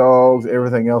 hot dogs,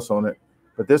 everything else on it.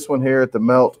 But this one here at the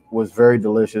Melt was very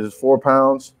delicious. It's 4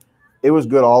 pounds. It was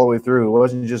good all the way through. It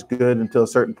wasn't just good until a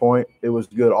certain point. It was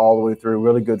good all the way through.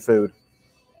 Really good food.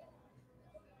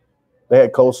 They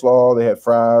had coleslaw. They had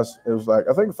fries. It was like,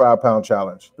 I think, a 5-pound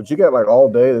challenge. But you got like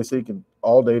all day. They say you can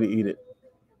all day to eat it.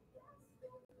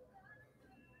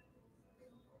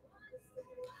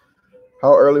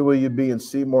 How early will you be in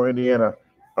Seymour, Indiana?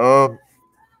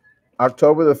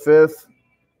 October the 5th,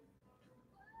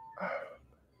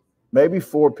 maybe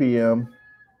 4 p.m.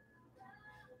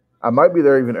 I might be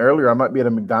there even earlier. I might be at a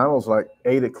McDonald's like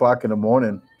 8 o'clock in the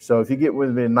morning. So if you get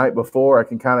with me the night before, I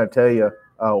can kind of tell you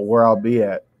where I'll be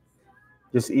at.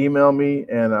 Just email me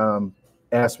and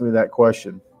ask me that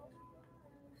question.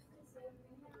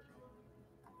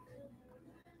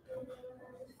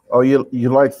 Oh, you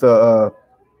like the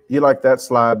you like that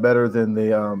slide better than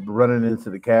the running into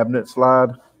the cabinet slide?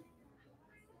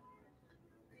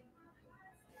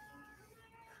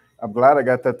 I'm glad I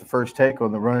got that the first take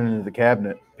on the running into the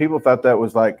cabinet. People thought that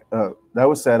was like that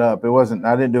was set up. It wasn't.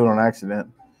 I didn't do it on accident,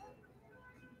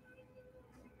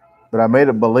 but I made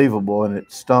it believable and it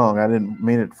stung. I didn't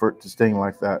mean it for it to sting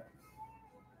like that.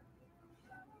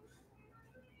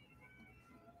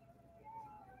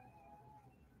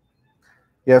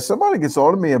 Yeah, somebody gets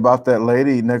on to me about that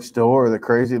lady next door, the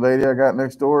crazy lady I got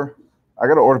next door. I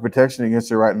got to order protection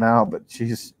against her right now, but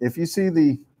she's. If you see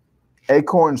the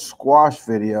acorn squash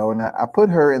video, and I put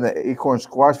her in the acorn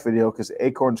squash video because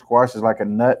acorn squash is like a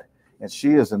nut, and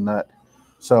she is a nut.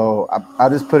 So I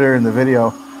just put her in the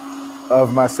video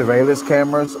of my surveillance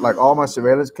cameras, like all my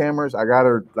surveillance cameras. I got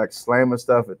her like slamming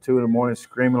stuff at 2 in the morning,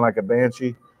 screaming like a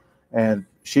banshee, and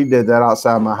she did that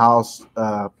outside my house,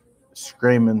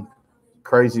 screaming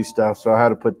crazy stuff. So I had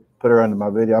to put her under my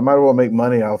video. I might as well make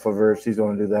money off of her if she's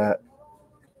going to do that.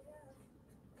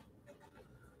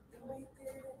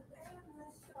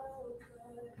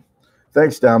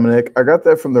 Thanks, Dominic. I got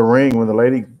that from the ring when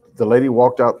the lady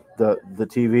walked out the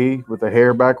TV with the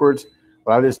hair backwards.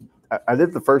 But I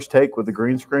did the first take with the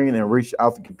green screen and reached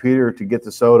out the computer to get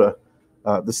the soda.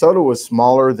 The soda was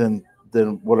smaller than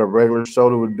what a regular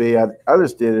soda would be. I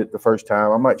just did it the first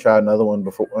time. I might try another one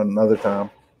before another time.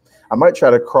 I might try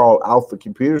to crawl out the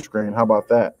computer screen. How about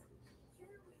that?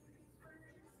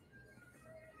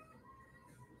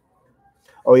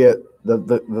 Oh yeah,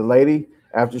 the lady,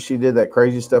 after she did that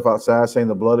crazy stuff outside saying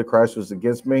the blood of Christ was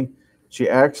against me,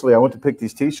 I went to pick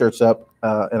these T-shirts up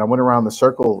and I went around the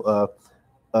circle,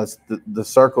 the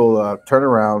circle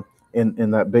turnaround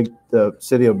in that big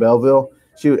city of Belleville.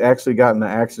 She actually got in an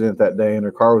accident that day and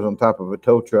her car was on top of a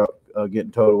tow truck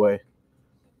getting towed away.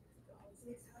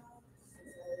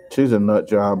 She's a nut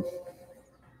job.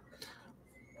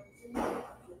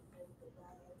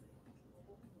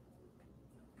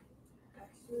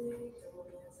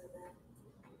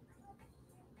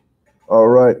 All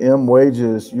right, M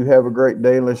Wages. You have a great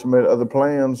day unless you made other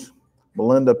plans.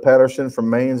 Belinda Patterson from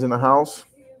Maine's in the house.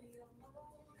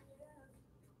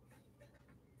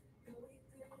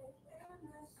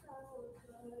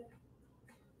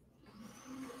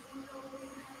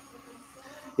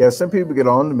 Yeah, some people get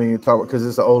on to me and talk because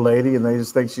it's an old lady and they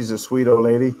just think she's a sweet old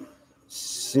lady.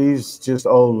 She's just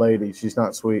old lady. She's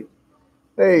not sweet.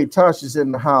 Hey, Tasha's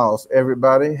in the house,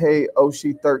 everybody. Hey,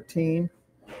 Oshi13.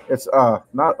 It's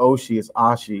not Oshi, it's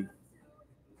Ashi.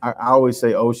 I always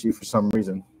say Oshi for some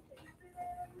reason.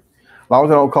 As long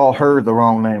as I don't call her the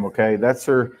wrong name, okay? That's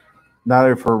her, not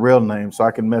of her real name, so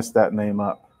I can mess that name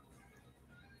up.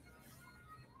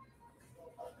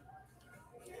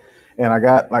 And I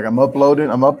got like I'm uploading.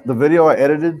 I'm up the video I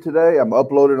edited today. I'm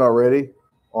uploaded already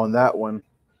on that one.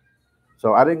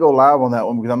 So I didn't go live on that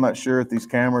one because I'm not sure if these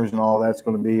cameras and all that's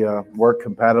going to be work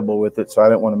compatible with it. So I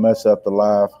didn't want to mess up the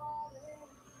live.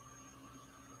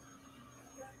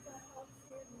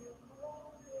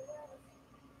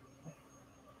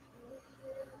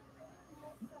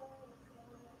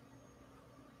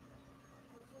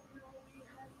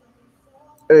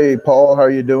 Hey, Paul, how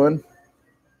are you doing?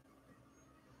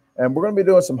 And we're going to be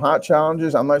doing some hot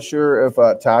challenges. I'm not sure if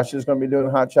Tasha's going to be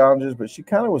doing hot challenges, but she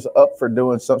kind of was up for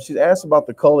doing something. She asked about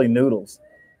the Coley noodles.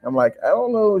 I'm like, I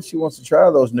don't know if she wants to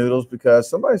try those noodles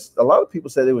because a lot of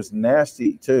people said it was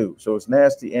nasty too. So it's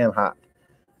nasty and hot.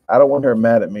 I don't want her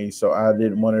mad at me, so I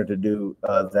didn't want her to do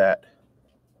that.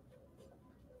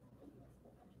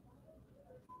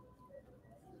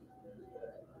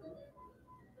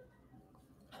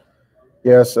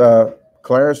 Yes,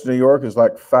 Clarence, New York is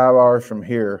like 5 hours from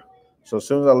here. So as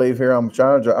soon as I leave here, I'm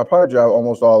trying to drive. I'll probably drive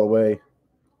almost all the way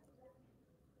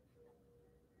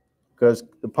because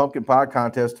the pumpkin pie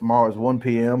contest tomorrow is 1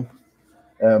 p.m.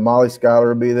 Molly Schuyler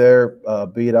will be there.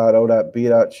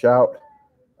 B.O. Shout.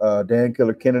 Dan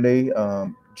Killer Kennedy.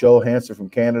 Joe Hansen from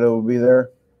Canada will be there.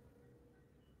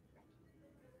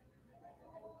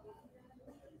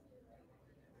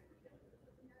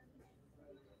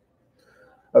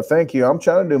 Thank you. I'm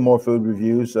trying to do more food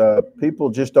reviews. People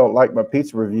just don't like my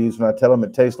pizza reviews when I tell them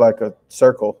it tastes like a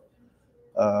circle.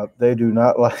 They do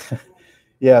not like.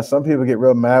 Yeah, some people get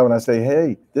real mad when I say,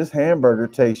 "Hey, this hamburger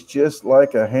tastes just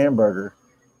like a hamburger."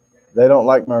 They don't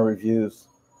like my reviews.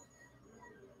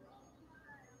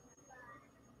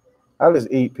 I just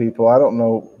eat people. I don't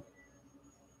know.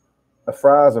 A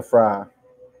fry is a fry.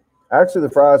 Actually, the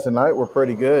fries tonight were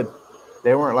pretty good.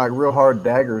 They weren't like real hard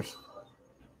daggers.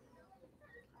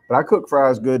 But I cook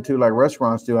fries good too, like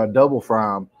restaurants do. I double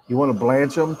fry them. You want to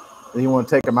blanch them, then you want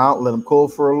to take them out, let them cool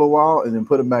for a little while, and then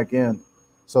put them back in,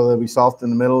 so they'll be soft in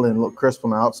the middle and look crisp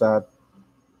on the outside.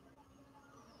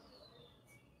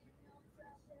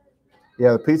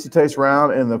 Yeah, the pizza tastes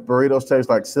round, and the burritos taste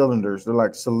like cylinders. They're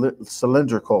like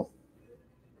cylindrical.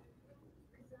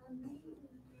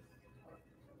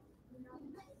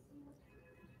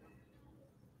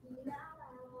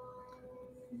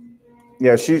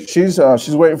 Yeah, she's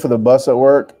waiting for the bus at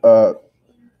work.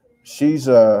 She's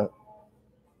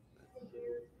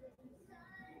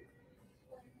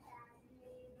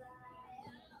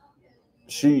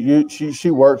she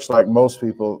works like most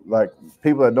people, like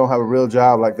people that don't have a real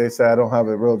job. Like they say, I don't have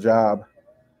a real job.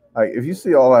 Like if you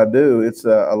see all I do, it's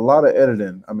a lot of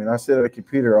editing. I mean, I sit at a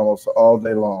computer almost all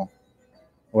day long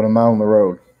when I'm out on the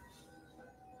road,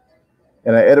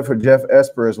 and I edit for Jeff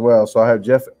Esper as well. So I have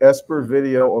Jeff Esper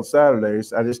video on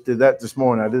Saturdays. I just did that this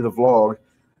morning. I did a vlog,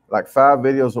 like 5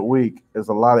 videos a week. Is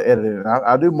a lot of editing.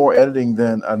 I do more editing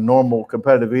than a normal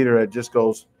competitive eater that just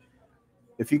goes.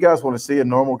 If you guys want to see a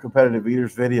normal competitive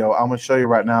eaters video, I'm going to show you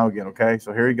right now again. Okay,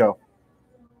 so here you go.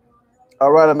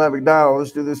 All right, I'm at McDonald's.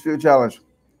 Let's do this food challenge.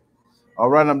 All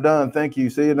right, I'm done. Thank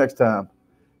you. See you next time.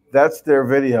 That's their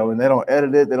video, and they don't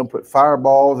edit it. They don't put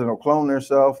fireballs. They don't clone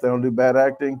themselves. They don't do bad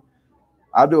acting.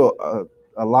 I do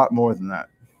a lot more than that.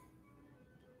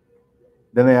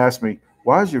 Then they ask me,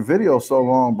 why is your video so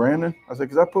long, Brandon? I said,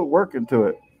 because I put work into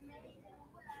it.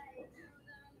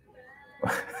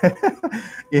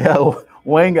 Yeah,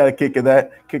 Wayne got a kick out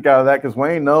of that because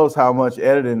Wayne knows how much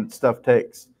editing stuff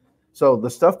takes. So the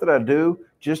stuff that I do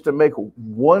just to make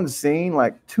one scene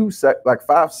like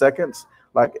 5 seconds,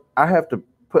 like I have to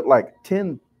put like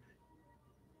 10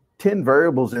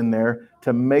 variables in there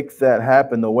to make that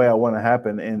happen the way I want to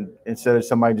happen, and instead of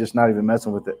somebody just not even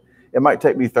messing with it. It might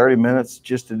take me 30 minutes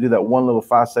just to do that one little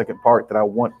 5-second part that I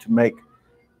want to make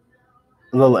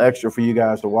a little extra for you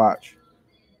guys to watch.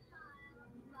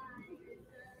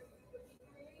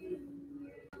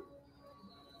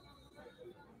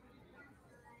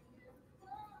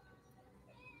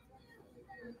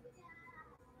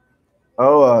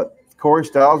 Oh, Corey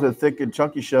Styles, the Thick and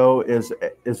Chunky Show, is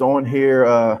on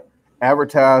here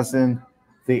advertising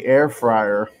the air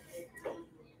fryer.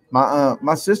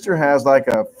 My sister has like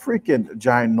a freaking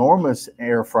ginormous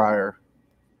air fryer,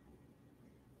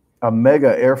 a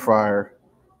mega air fryer.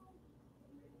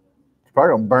 She's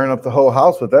probably gonna burn up the whole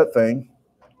house with that thing.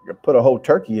 You put a whole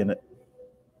turkey in it.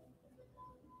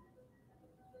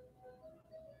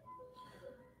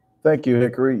 Thank you,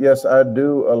 Hickory. Yes, I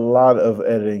do a lot of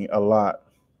editing, a lot.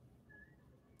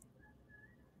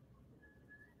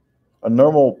 A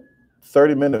normal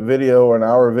 30-minute video or an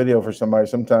hour video for somebody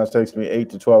sometimes takes me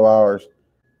 8 to 12 hours.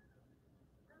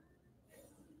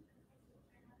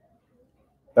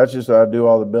 That's just I do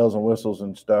all the bells and whistles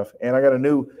and stuff. And I got a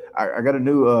new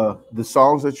the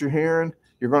songs that you're hearing.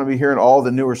 You're going to be hearing all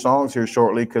the newer songs here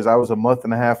shortly because I was a month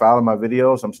and a half out of my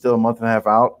videos. I'm still a month and a half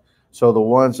out. So the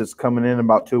ones that's coming in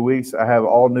about 2 weeks, I have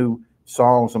all new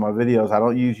songs on my videos. I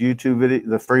don't use YouTube video,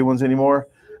 the free ones anymore.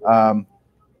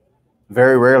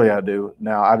 Very rarely I do.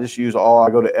 Now I just use I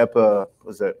go to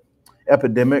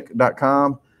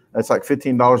epidemic.com. That's like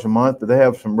 $15 a month, but they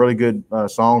have some really good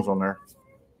songs on there.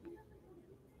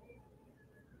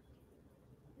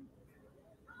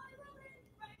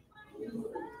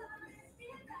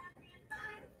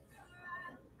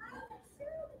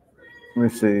 Let me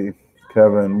see,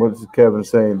 Kevin. What does Kevin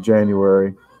say in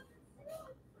January?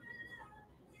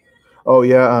 Oh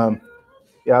yeah,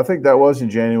 yeah. I think that was in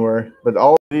January. But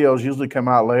all videos usually come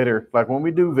out later. Like when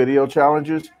we do video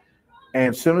challenges, and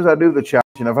as soon as I do the challenge,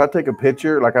 if I take a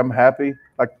picture, like I'm happy.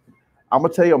 Like I'm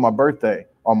gonna tell you on my birthday,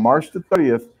 on March the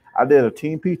 30th, I did a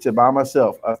team pizza by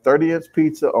myself, a 30-inch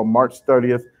pizza on March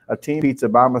 30th, a team pizza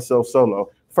by myself solo.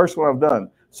 First one I've done.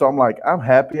 So I'm like, I'm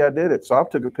happy I did it. So I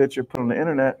took a picture, put it on the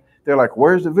internet. They're like,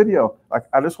 where's the video? Like,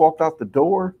 I just walked out the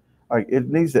door. Like, it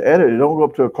needs to edit. It don't go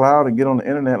up to a cloud and get on the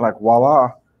internet like,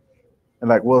 voila. And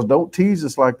like, well, don't tease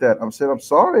us like that. I'm saying, I'm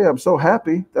sorry. I'm so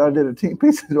happy that I did a team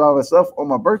pizza by myself on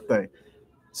my birthday.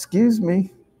 Excuse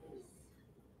me.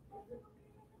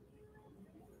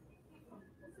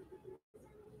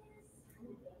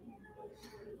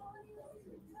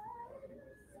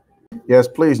 Yes,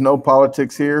 please, no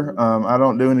politics here. I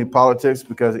don't do any politics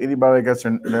because anybody that gets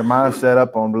their mind set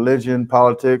up on religion,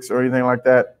 politics, or anything like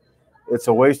that, it's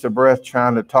a waste of breath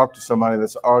trying to talk to somebody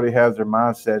that's already has their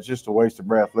mindset. It's just a waste of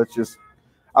breath.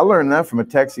 I learned that from a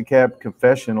taxi cab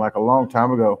confession like a long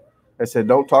time ago. They said,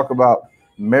 don't talk about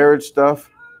marriage stuff.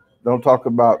 Don't talk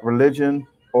about religion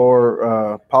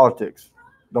or politics.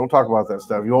 Don't talk about that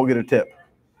stuff. You won't get a tip.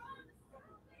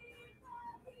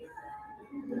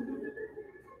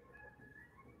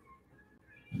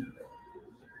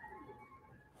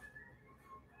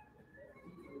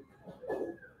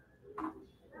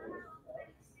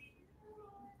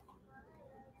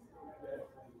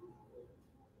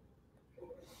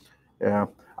 Yeah.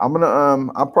 I'm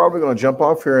probably gonna jump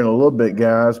off here in a little bit,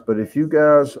 guys. But if you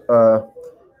guys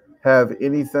have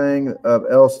anything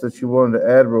else that you wanted to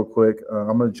add real quick,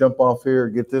 I'm gonna jump off here,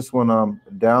 get this one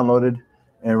downloaded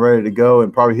and ready to go,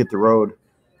 and probably hit the road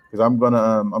because I'm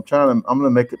gonna try to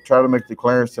make the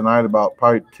Clarence tonight about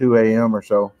probably 2 a.m. or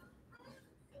so.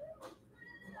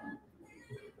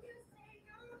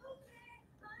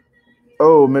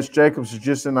 Oh, Miss Jacobs is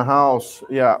just in the house.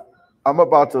 Yeah, I'm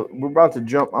about to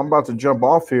jump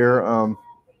off here.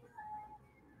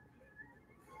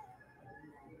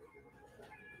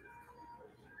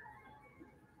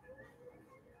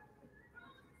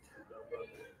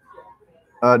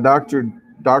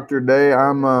 Doctor Day,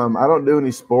 I don't do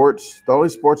any sports. The only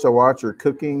sports I watch are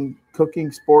cooking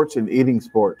sports and eating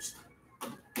sports.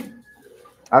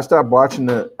 I stopped watching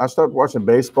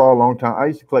baseball a long time. I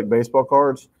used to collect baseball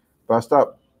cards, but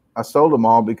I sold them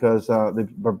all because they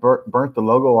burnt the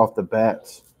logo off the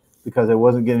bats because they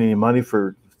wasn't getting any money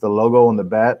for the logo on the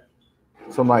bat.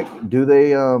 So I'm like, do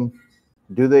they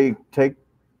take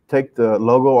the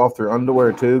logo off their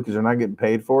underwear too because they're not getting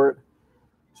paid for it?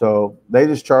 So they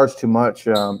just charge too much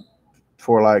for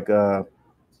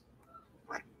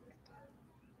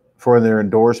for their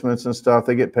endorsements and stuff.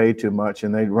 They get paid too much,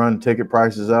 and they run ticket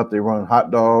prices up. They run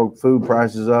hot dog food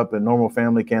prices up, and normal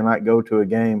family cannot go to a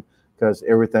game because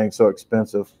everything's so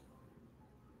expensive.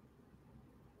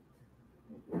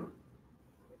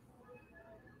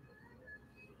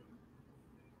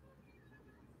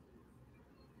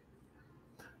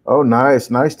 Oh,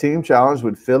 nice team challenge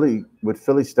with Philly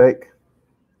steak.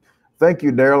 Thank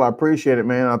you, Daryl. I appreciate it,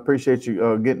 man. I appreciate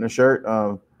you getting a shirt.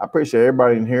 I appreciate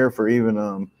everybody in here for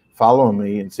even following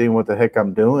me and seeing what the heck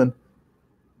I'm doing.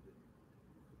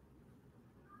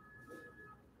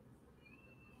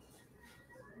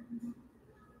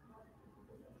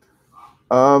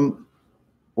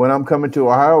 when I'm coming to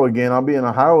Ohio again, I'll be in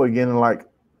Ohio again in like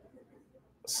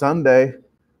Sunday.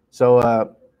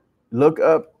 So look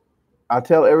up. I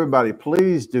tell everybody,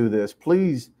 please do this.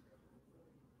 Please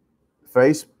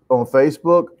on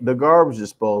Facebook, The Garbage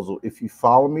Disposal. If you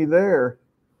follow me there,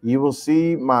 you will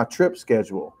see my trip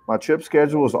schedule. My trip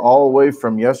schedule is all the way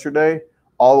from yesterday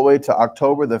all the way to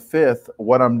October the 5th,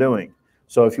 what I'm doing.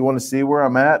 So if you want to see where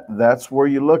I'm at, that's where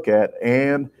you look at,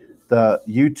 and the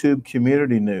YouTube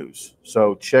community news.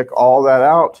 So check all that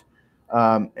out.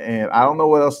 And I don't know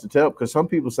what else to tell, because some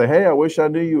people say, hey, I wish I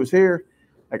knew you was here.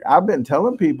 Like, I've been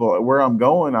telling people where I'm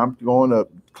going. I'm going to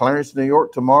Clarence, New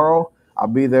York tomorrow. I'll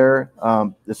be there.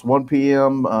 It's 1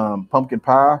 p.m. Pumpkin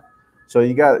pie. So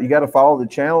you got to follow the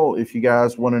channel if you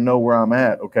guys want to know where I'm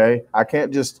at. Okay, I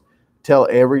can't just tell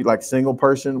every single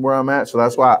person where I'm at. So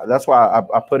that's why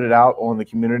I put it out on the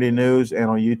community news and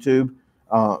on YouTube,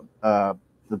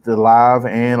 the live,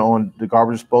 and on the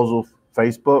Garbage Disposal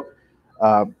Facebook.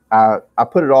 I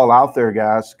put it all out there,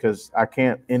 guys, because I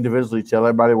can't individually tell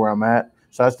everybody where I'm at.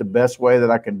 So that's the best way that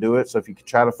I can do it. So if you could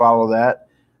try to follow that.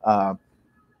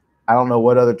 I don't know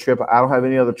what other trip. I don't have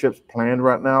any other trips planned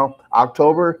right now.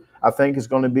 October, I think, is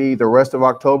going to be, the rest of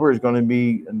October is going to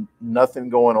be nothing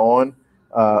going on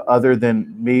other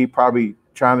than me probably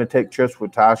trying to take trips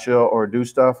with Tasha or do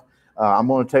stuff. I'm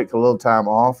going to take a little time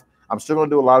off. I'm still going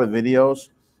to do a lot of videos.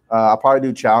 I'll probably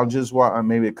do challenges,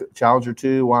 maybe a challenge or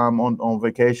two while I'm on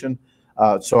vacation,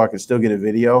 so I can still get a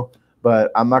video.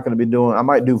 But I'm not going to be doing, I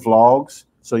might do vlogs.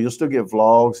 So you'll still get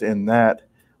vlogs in that,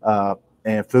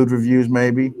 and food reviews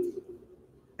maybe.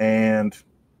 And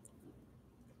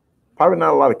probably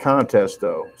not a lot of contests,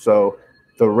 though. So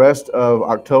the rest of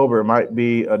October might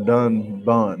be a done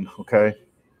bun, okay?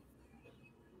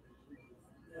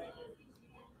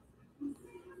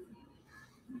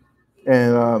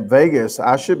 And Vegas,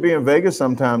 I should be in Vegas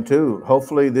sometime too.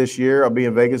 Hopefully this year I'll be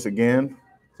in Vegas again.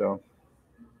 So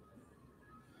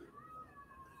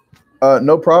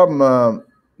no problem,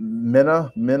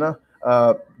 Minna.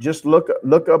 Just look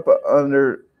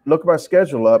my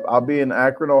schedule up. I'll be in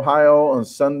Akron, Ohio on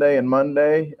Sunday and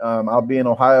Monday. I'll be in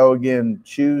Ohio again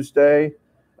Tuesday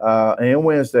and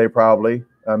Wednesday, probably.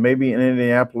 Maybe in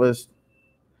Indianapolis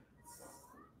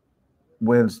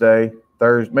Wednesday,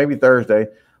 Thursday, maybe Thursday.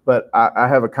 But I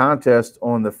have a contest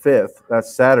on the 5th.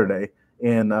 That's Saturday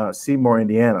in Seymour,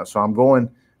 Indiana. So I'm going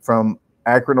from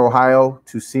Akron, Ohio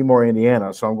to Seymour,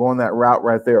 Indiana. So I'm going that route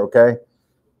right there, okay?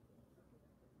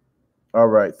 All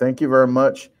right. Thank you very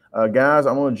much. Guys,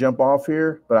 I'm going to jump off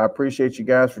here, but I appreciate you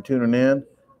guys for tuning in.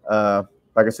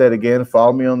 Like I said, again,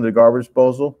 follow me on the Garbage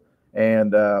Disposal,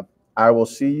 and I will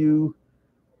see you.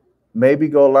 Maybe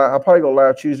go live. I'll probably go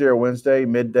live Tuesday or Wednesday,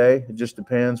 midday. It just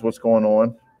depends what's going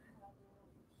on.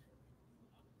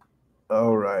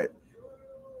 All right.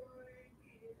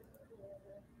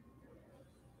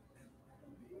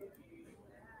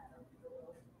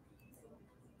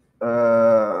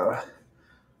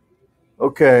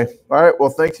 Okay. All right. Well,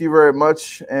 thank you very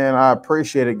much, and I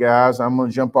appreciate it, guys. I'm going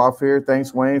to jump off here.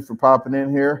 Thanks, Wayne, for popping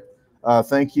in here.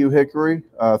 Thank you, Hickory.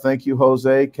 Thank you,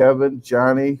 Jose, Kevin,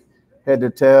 Johnny, Head to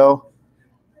Tail,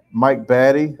 Mike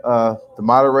Batty, the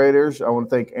moderators. I want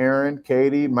to thank Aaron,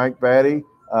 Katie, Mike Batty,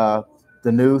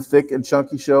 the new Thick and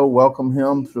Chunky Show. Welcome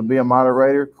him to be a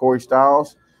moderator. Corey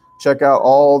Stiles. Check out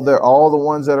all the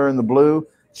ones that are in the blue.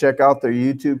 Check out their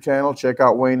YouTube channel. Check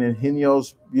out Wayne and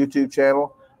Hino's YouTube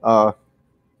channel.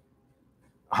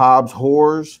 Hobbs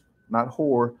Horrors, not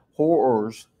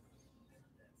horrors.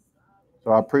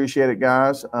 So I appreciate it,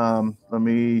 guys. Let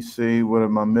me see, what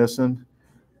am I missing?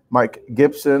 Mike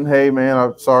Gibson, hey man,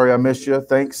 I'm sorry I missed you.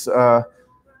 Thanks.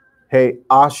 Hey,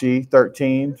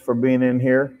 Ashi13 for being in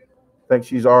here. I think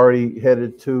she's already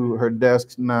headed to her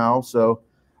desk now. So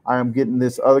I am getting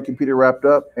this other computer wrapped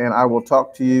up, and I will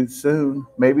talk to you soon.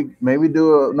 Maybe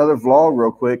do another vlog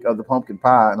real quick of the pumpkin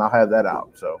pie, and I'll have that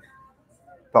out. So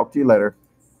talk to you later.